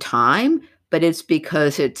long time, but it's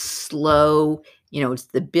because it's slow. It's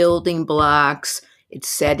the building blocks, it's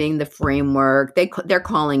setting the framework. They're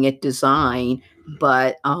calling it design,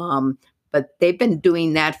 but they've been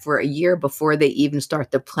doing that for a year before they even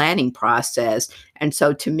start the planning process. And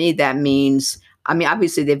so to me, that means,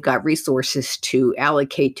 obviously they've got resources to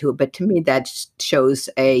allocate to it, but to me that shows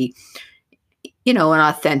an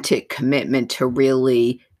authentic commitment to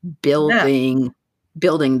really building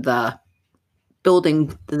the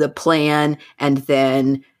plan,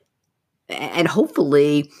 and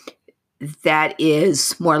hopefully that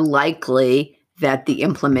is more likely that the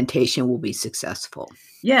implementation will be successful.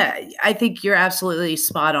 Yeah, I think you're absolutely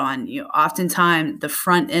spot on. Oftentimes the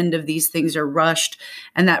front end of these things are rushed,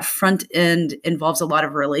 and that front end involves a lot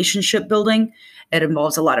of relationship building. It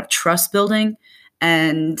involves a lot of trust building,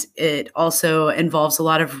 and it also involves a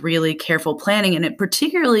lot of really careful planning. And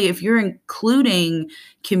particularly if you're including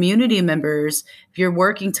community members, if you're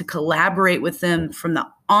working to collaborate with them from the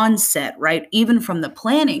onset, right? Even from the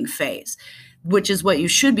planning phase, which is what you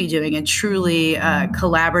should be doing, and truly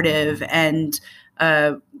collaborative and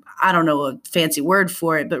I don't know a fancy word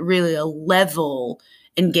for it, but really a level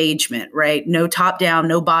engagement, right? No top down,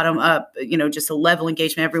 no bottom up, just a level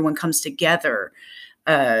engagement. Everyone comes together.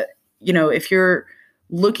 If you're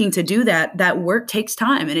looking to do that, that work takes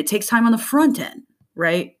time, and it takes time on the front end,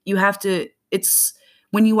 right?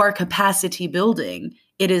 When you are capacity building,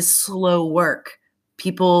 it is slow work.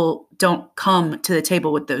 People don't come to the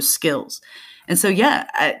table with those skills. And so,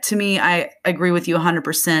 to me, I agree with you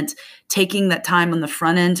 100%. Taking that time on the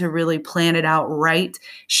front end to really plan it out right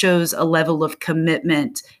shows a level of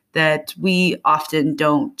commitment that we often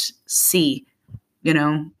don't see.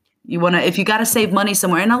 If you got to save money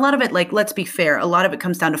somewhere, and a lot of it, let's be fair, a lot of it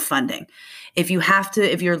comes down to funding. If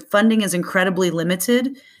your funding is incredibly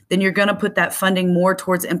limited, then you're going to put that funding more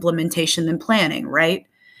towards implementation than planning, right?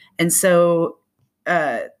 And so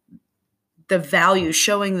the value,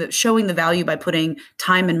 showing the value by putting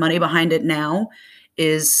time and money behind it now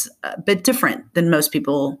is a bit different than most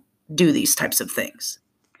people do these types of things.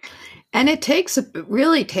 And it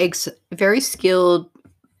really takes very skilled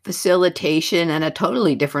facilitation and a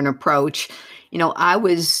totally different approach. I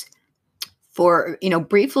was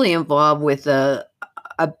briefly involved with a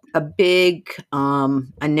big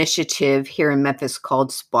initiative here in Memphis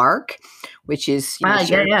called Spark, which is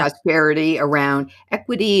sharing prosperity around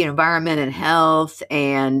equity, environment, and health,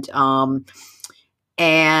 and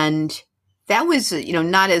that was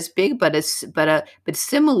not as big, but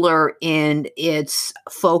similar in its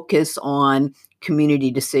focus on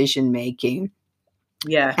community decision making.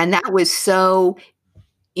 Yeah, and that was so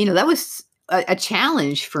that was a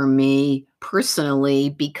challenge for me personally,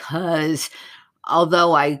 because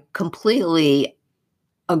although I completely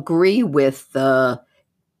agree with the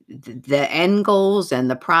end goals and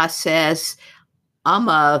the process, I'm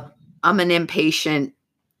an impatient,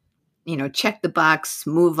 check the box,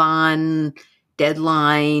 move on,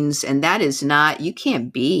 deadlines, and that is not. You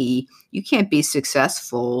can't be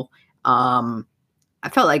successful. I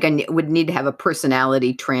felt like I would need to have a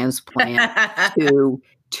personality transplant to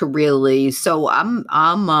really. So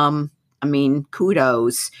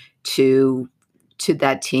kudos to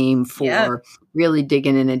that team for really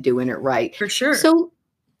digging in and doing it right. For sure. So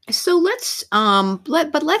let's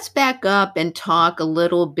let's back up and talk a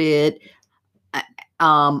little bit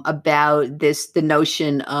about the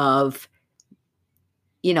notion of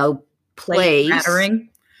place mattering.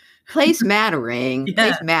 Place mattering.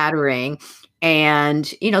 Place mattering.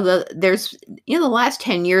 And there's the last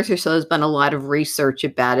 10 years or so there's been a lot of research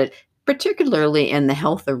about it, particularly in the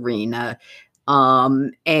health arena.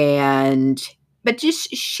 But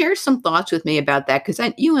just share some thoughts with me about that, because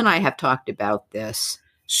you and I have talked about this.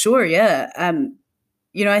 Sure, yeah.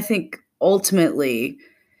 I think ultimately,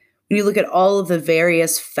 when you look at all of the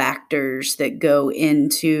various factors that go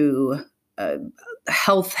into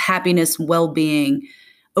health, happiness, well-being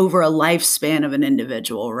over a lifespan of an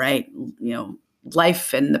individual, right?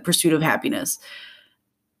 Life and the pursuit of happiness.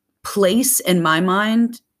 Place, in my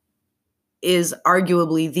mind, is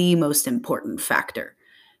arguably the most important factor,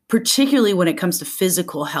 particularly when it comes to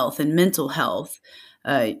physical health and mental health.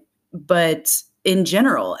 But in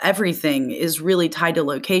general, everything is really tied to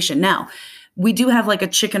location. Now, we do have like a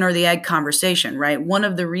chicken or the egg conversation, right? One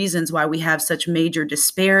of the reasons why we have such major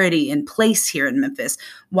disparity in place here in Memphis,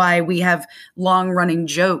 why we have long running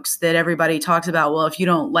jokes that everybody talks about, well, if you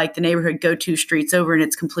don't like the neighborhood, go 2 streets over and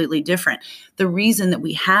it's completely different. The reason that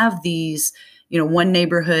we have these, one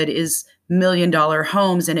neighborhood is $1 million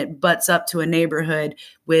homes and it butts up to a neighborhood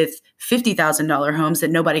with $50,000 homes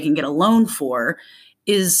that nobody can get a loan for,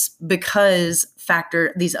 is because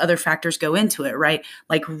these other factors go into it, right?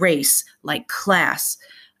 Like race, like class.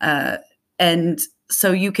 And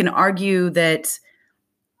so you can argue that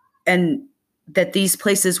these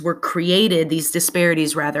places were created, these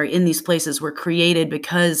disparities rather, in these places were created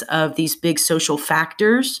because of these big social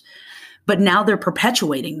factors, but now they're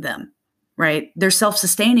perpetuating them. Right? They're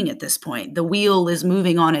self-sustaining at this point. The wheel is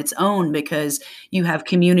moving on its own because you have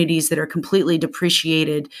communities that are completely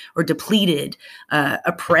depreciated or depleted,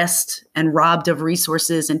 oppressed and robbed of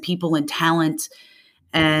resources and people and talent.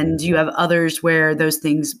 And you have others where those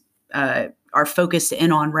things are focused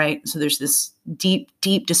in on, right? So there's this deep,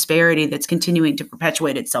 deep disparity that's continuing to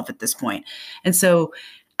perpetuate itself at this point. And so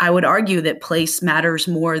I would argue that place matters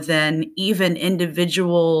more than even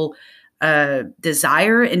individual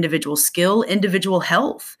desire, individual skill, individual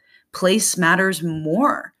health. Place matters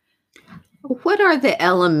more. What are the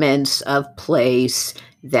elements of place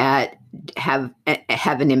that have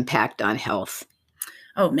an impact on health?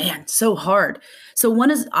 Oh man, so hard. So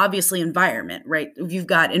one is obviously environment, right? You've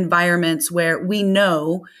got environments where we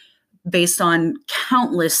know, based on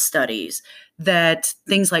countless studies, that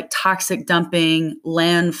things like toxic dumping,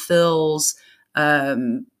 landfills,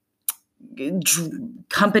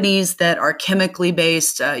 companies that are chemically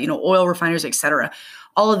based, oil refiners, et cetera.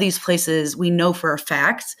 All of these places we know for a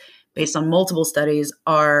fact, based on multiple studies,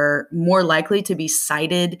 are more likely to be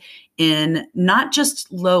cited in not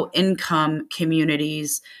just low income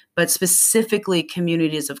communities, but specifically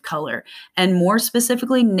communities of color, and more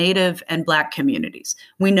specifically Native and Black communities.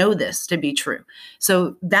 We know this to be true.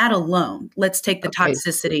 So that alone, let's take the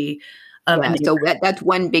toxicity so that's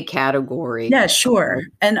one big category. Yeah, sure.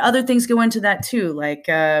 And other things go into that too, like,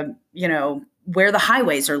 where the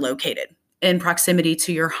highways are located in proximity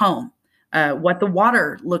to your home, what the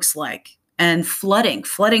water looks like, and flooding.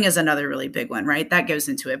 Flooding is another really big one, right? That goes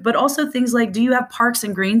into it. But also things like, do you have parks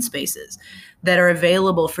and green spaces that are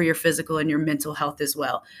available for your physical and your mental health as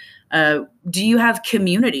well? Do you have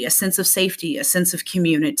community, a sense of safety, a sense of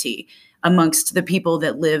community amongst the people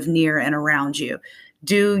that live near and around you?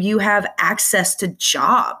 Do you have access to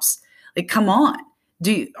jobs? Like, come on.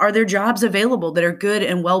 Are there jobs available that are good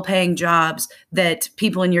and well-paying jobs that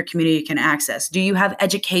people in your community can access? Do you have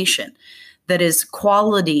education that is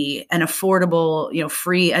quality and affordable,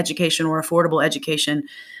 free education or affordable education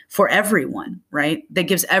for everyone, right? That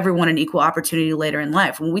gives everyone an equal opportunity later in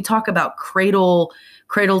life. When we talk about cradle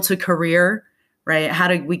to career, right? How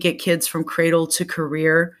do we get kids from cradle to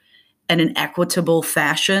career in an equitable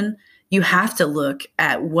fashion? You have to look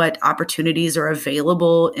at what opportunities are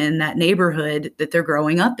available in that neighborhood that they're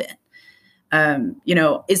growing up in.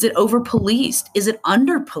 Is it over-policed? Is it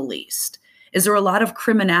under-policed? Is there a lot of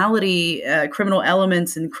criminality, criminal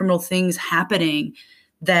elements and criminal things happening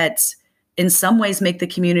that in some ways make the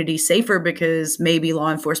community safer because maybe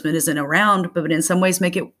law enforcement isn't around, but in some ways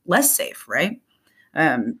make it less safe, right?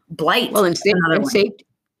 Blight. Well, safety.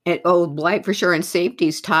 Blight for sure. And safety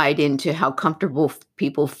is tied into how comfortable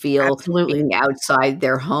people feel being outside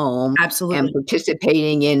their home. Absolutely. And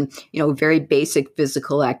participating in, very basic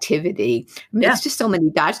physical activity. It's just so many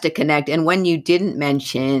dots to connect. And one you didn't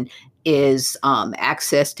mention is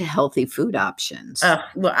access to healthy food options.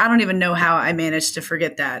 Well, I don't even know how I managed to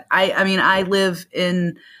forget that. I live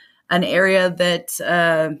in an area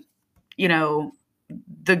that,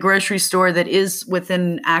 the grocery store that is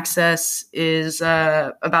within access is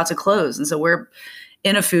about to close. And so we're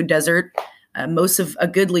in a food desert. A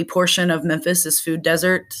goodly portion of Memphis is food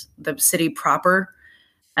desert, the city proper.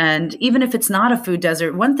 And even if it's not a food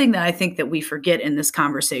desert, one thing that I think that we forget in this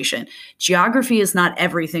conversation, geography is not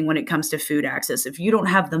everything when it comes to food access. If you don't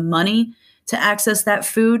have the money to access that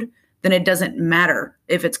food, then it doesn't matter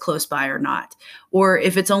if it's close by or not. Or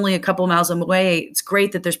if it's only a couple miles away, it's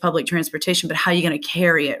great that there's public transportation, but how are you going to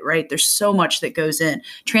carry it, right? There's so much that goes in.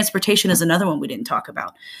 Transportation is another one we didn't talk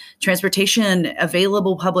about. Transportation,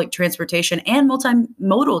 available public transportation and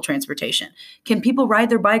multimodal transportation. Can people ride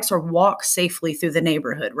their bikes or walk safely through the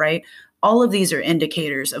neighborhood, right? All of these are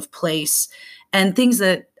indicators of place and things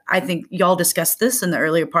that I think y'all discussed this in the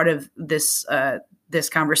earlier part of this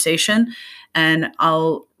conversation. And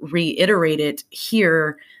I'll reiterate it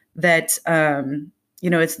here that,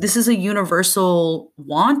 this is a universal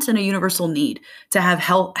want and a universal need to have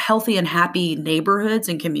healthy and happy neighborhoods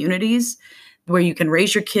and communities where you can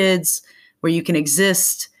raise your kids, where you can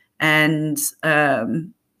exist and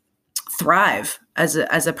thrive as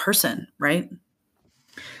a person, right?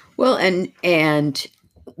 Well, and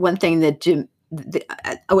one thing that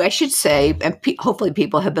I should say, and hopefully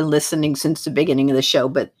people have been listening since the beginning of the show,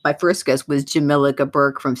 but my first guest was Jamilika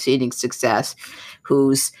Burke from Seeding Success,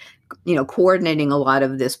 who's, coordinating a lot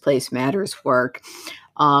of this Place Matters work.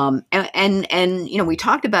 And we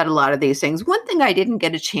talked about a lot of these things. One thing I didn't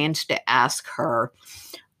get a chance to ask her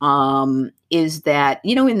is that,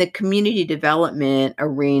 in the community development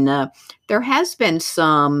arena, there has been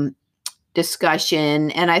some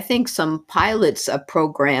discussion and I think some pilots of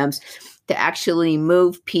programs to actually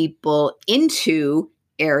move people into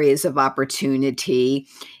areas of opportunity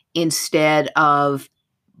instead of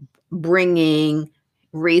bringing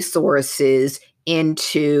resources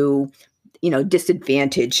into,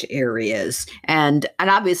 disadvantaged areas. And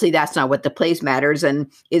obviously that's not what the Place Matters and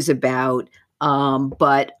is about.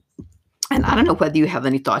 But I don't know whether you have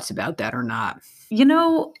any thoughts about that or not.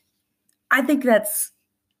 I think it's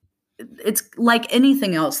like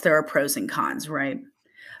anything else. There are pros and cons, right?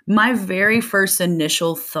 My very first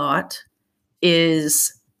initial thought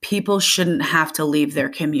is people shouldn't have to leave their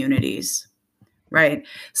communities, right?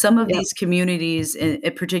 Some of these communities,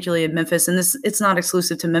 particularly in Memphis, and it's not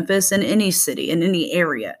exclusive to Memphis, in any city, in any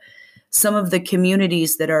area, some of the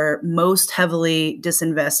communities that are most heavily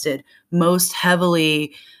disinvested, most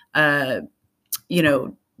heavily,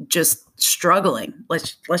 just struggling,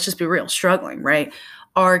 let's just be real, struggling, right?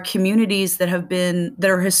 Are communities that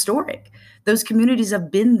are historic. Those communities have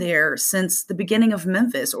been there since the beginning of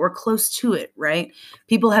Memphis or close to it, right?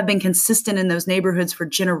 People have been consistent in those neighborhoods for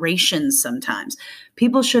generations sometimes.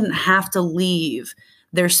 People shouldn't have to leave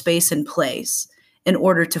their space and place in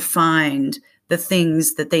order to find the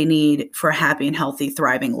things that they need for a happy and healthy,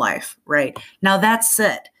 thriving life, right? Now, that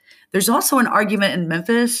said, there's also an argument in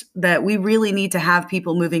Memphis that we really need to have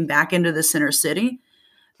people moving back into the center city.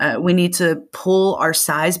 We need to pull our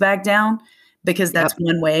size back down, because that's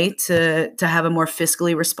one way to have a more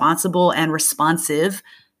fiscally responsible and responsive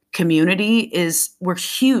community. We're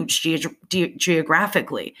huge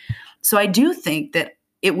geographically. So I do think that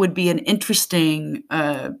it would be an interesting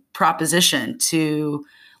proposition to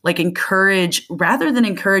encourage, rather than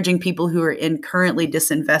encouraging people who are in currently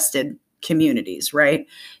disinvested communities, right?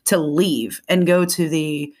 To leave and go to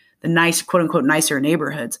the nice, quote unquote, nicer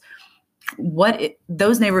neighborhoods.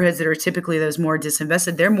 Those neighborhoods that are typically those more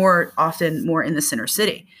disinvested, they're more often more in the center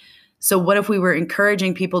city. So what if we were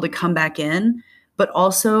encouraging people to come back in, but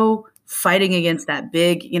also fighting against that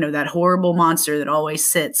big, that horrible monster that always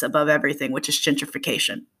sits above everything, which is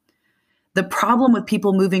gentrification? The problem with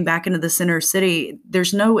people moving back into the center city,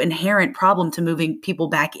 there's no inherent problem to moving people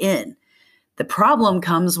back in. The problem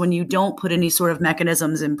comes when you don't put any sort of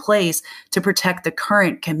mechanisms in place to protect the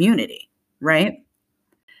current community, right?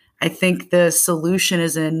 I think the solution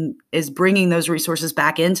is bringing those resources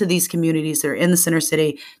back into these communities that are in the center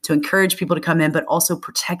city to encourage people to come in, but also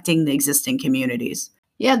protecting the existing communities.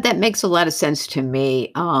 Yeah, that makes a lot of sense to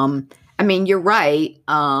me. You're right.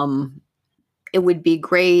 It would be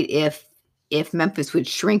great if Memphis would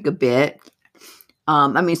shrink a bit.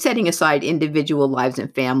 Setting aside individual lives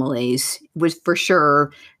and families would for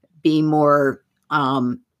sure be more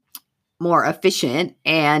efficient.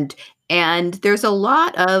 And there's a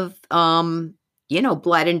lot of,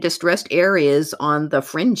 blight and distressed areas on the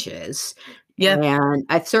fringes. Yeah. And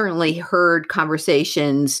I've certainly heard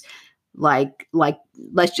conversations like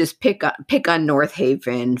let's just pick on North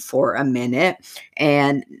Haven for a minute,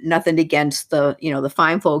 and nothing against the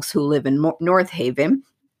fine folks who live in North Haven,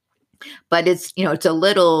 but it's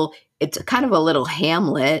kind of a little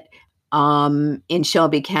hamlet in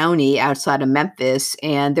Shelby County outside of Memphis,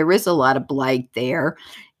 and there is a lot of blight there.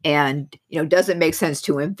 And, does it make sense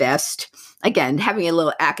to invest? Again, having a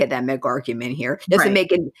little academic argument here. Does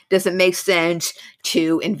it make sense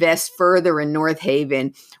to invest further in North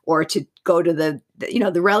Haven, or to go to the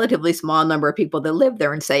relatively small number of people that live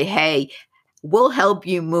there and say, hey, we'll help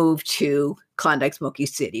you move to Klondike Smoky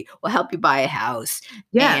City. We'll help you buy a house.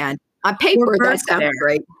 Yeah. And on paper, that sounds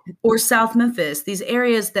great. Or South Memphis, these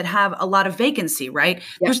areas that have a lot of vacancy, right? Yep.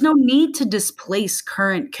 There's no need to displace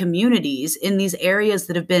current communities in these areas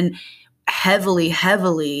that have been heavily, had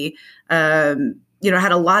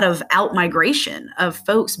a lot of out-migration of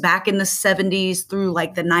folks back in the 70s through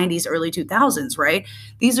like the 90s, early 2000s, right?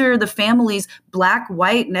 These are the families, Black,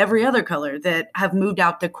 white, and every other color, that have moved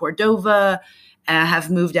out to Cordova, have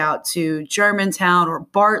moved out to Germantown or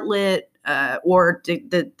Bartlett, or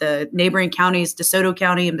the neighboring counties, DeSoto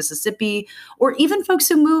County in Mississippi, or even folks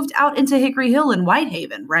who moved out into Hickory Hill and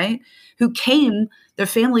Whitehaven, right? Their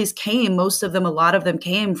families came, most of them, a lot of them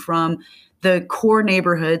came from the core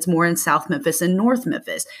neighborhoods more in South Memphis and North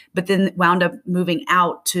Memphis, but then wound up moving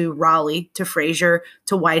out to Raleigh, to Fraser,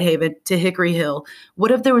 to Whitehaven, to Hickory Hill. What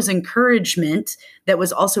if there was encouragement that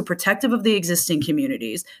was also protective of the existing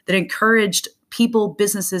communities, that encouraged people,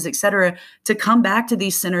 businesses, et cetera, to come back to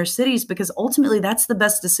these center cities? Because ultimately that's the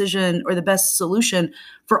best decision or the best solution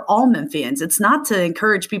for all Memphians. It's not to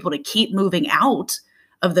encourage people to keep moving out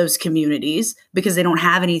of those communities because they don't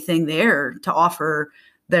have anything there to offer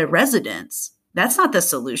the residents. That's not the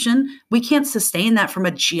solution. We can't sustain that from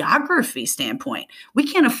a geography standpoint. We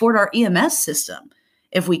can't afford our EMS system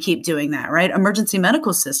if we keep doing that, right? Emergency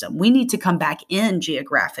medical system. We need to come back in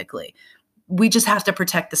geographically. We just have to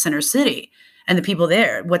protect the center city and the people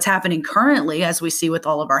there. What's happening currently, as we see with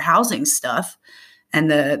all of our housing stuff and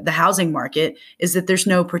the housing market, is that there's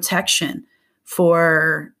no protection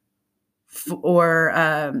for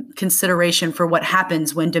consideration for what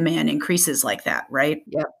happens when demand increases like that, right?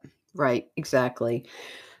 Yep. Right. Exactly.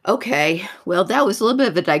 Okay. Well, that was a little bit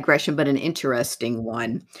of a digression, but an interesting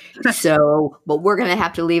one. But we're going to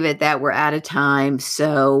have to leave it at that. We're out of time.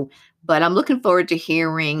 But I'm looking forward to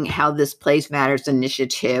hearing how this Place Matters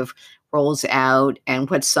initiative rolls out and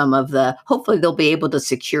what hopefully they'll be able to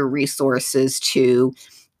secure resources to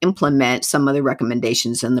implement some of the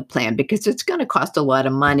recommendations in the plan, because it's going to cost a lot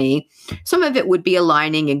of money. Some of it would be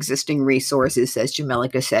aligning existing resources, as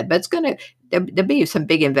Jamelica said, but there'll be some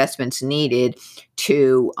big investments needed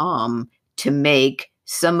to make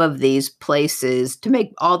some of these places, to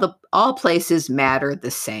make all places matter the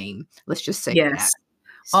same. Let's just say yes.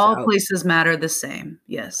 That. All places matter the same.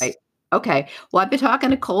 Yes. Right. Okay. Well, I've been talking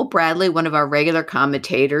to Cole Bradley, one of our regular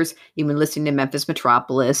commentators. You've been listening to Memphis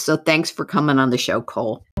Metropolis. So thanks for coming on the show,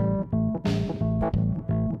 Cole.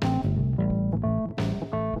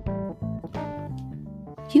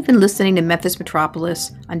 You've been listening to Memphis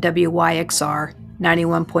Metropolis on WYXR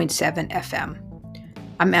 91.7 FM.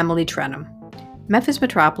 I'm Emily Trenum. Memphis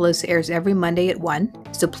Metropolis airs every Monday at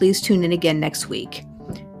 1, so please tune in again next week.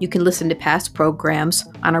 You can listen to past programs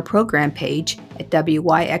on our program page at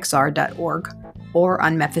wyxr.org or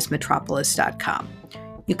on memphismetropolis.com.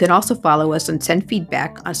 You can also follow us and send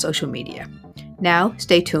feedback on social media. Now,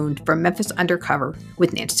 stay tuned for Memphis Undercover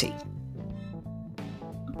with Nancy.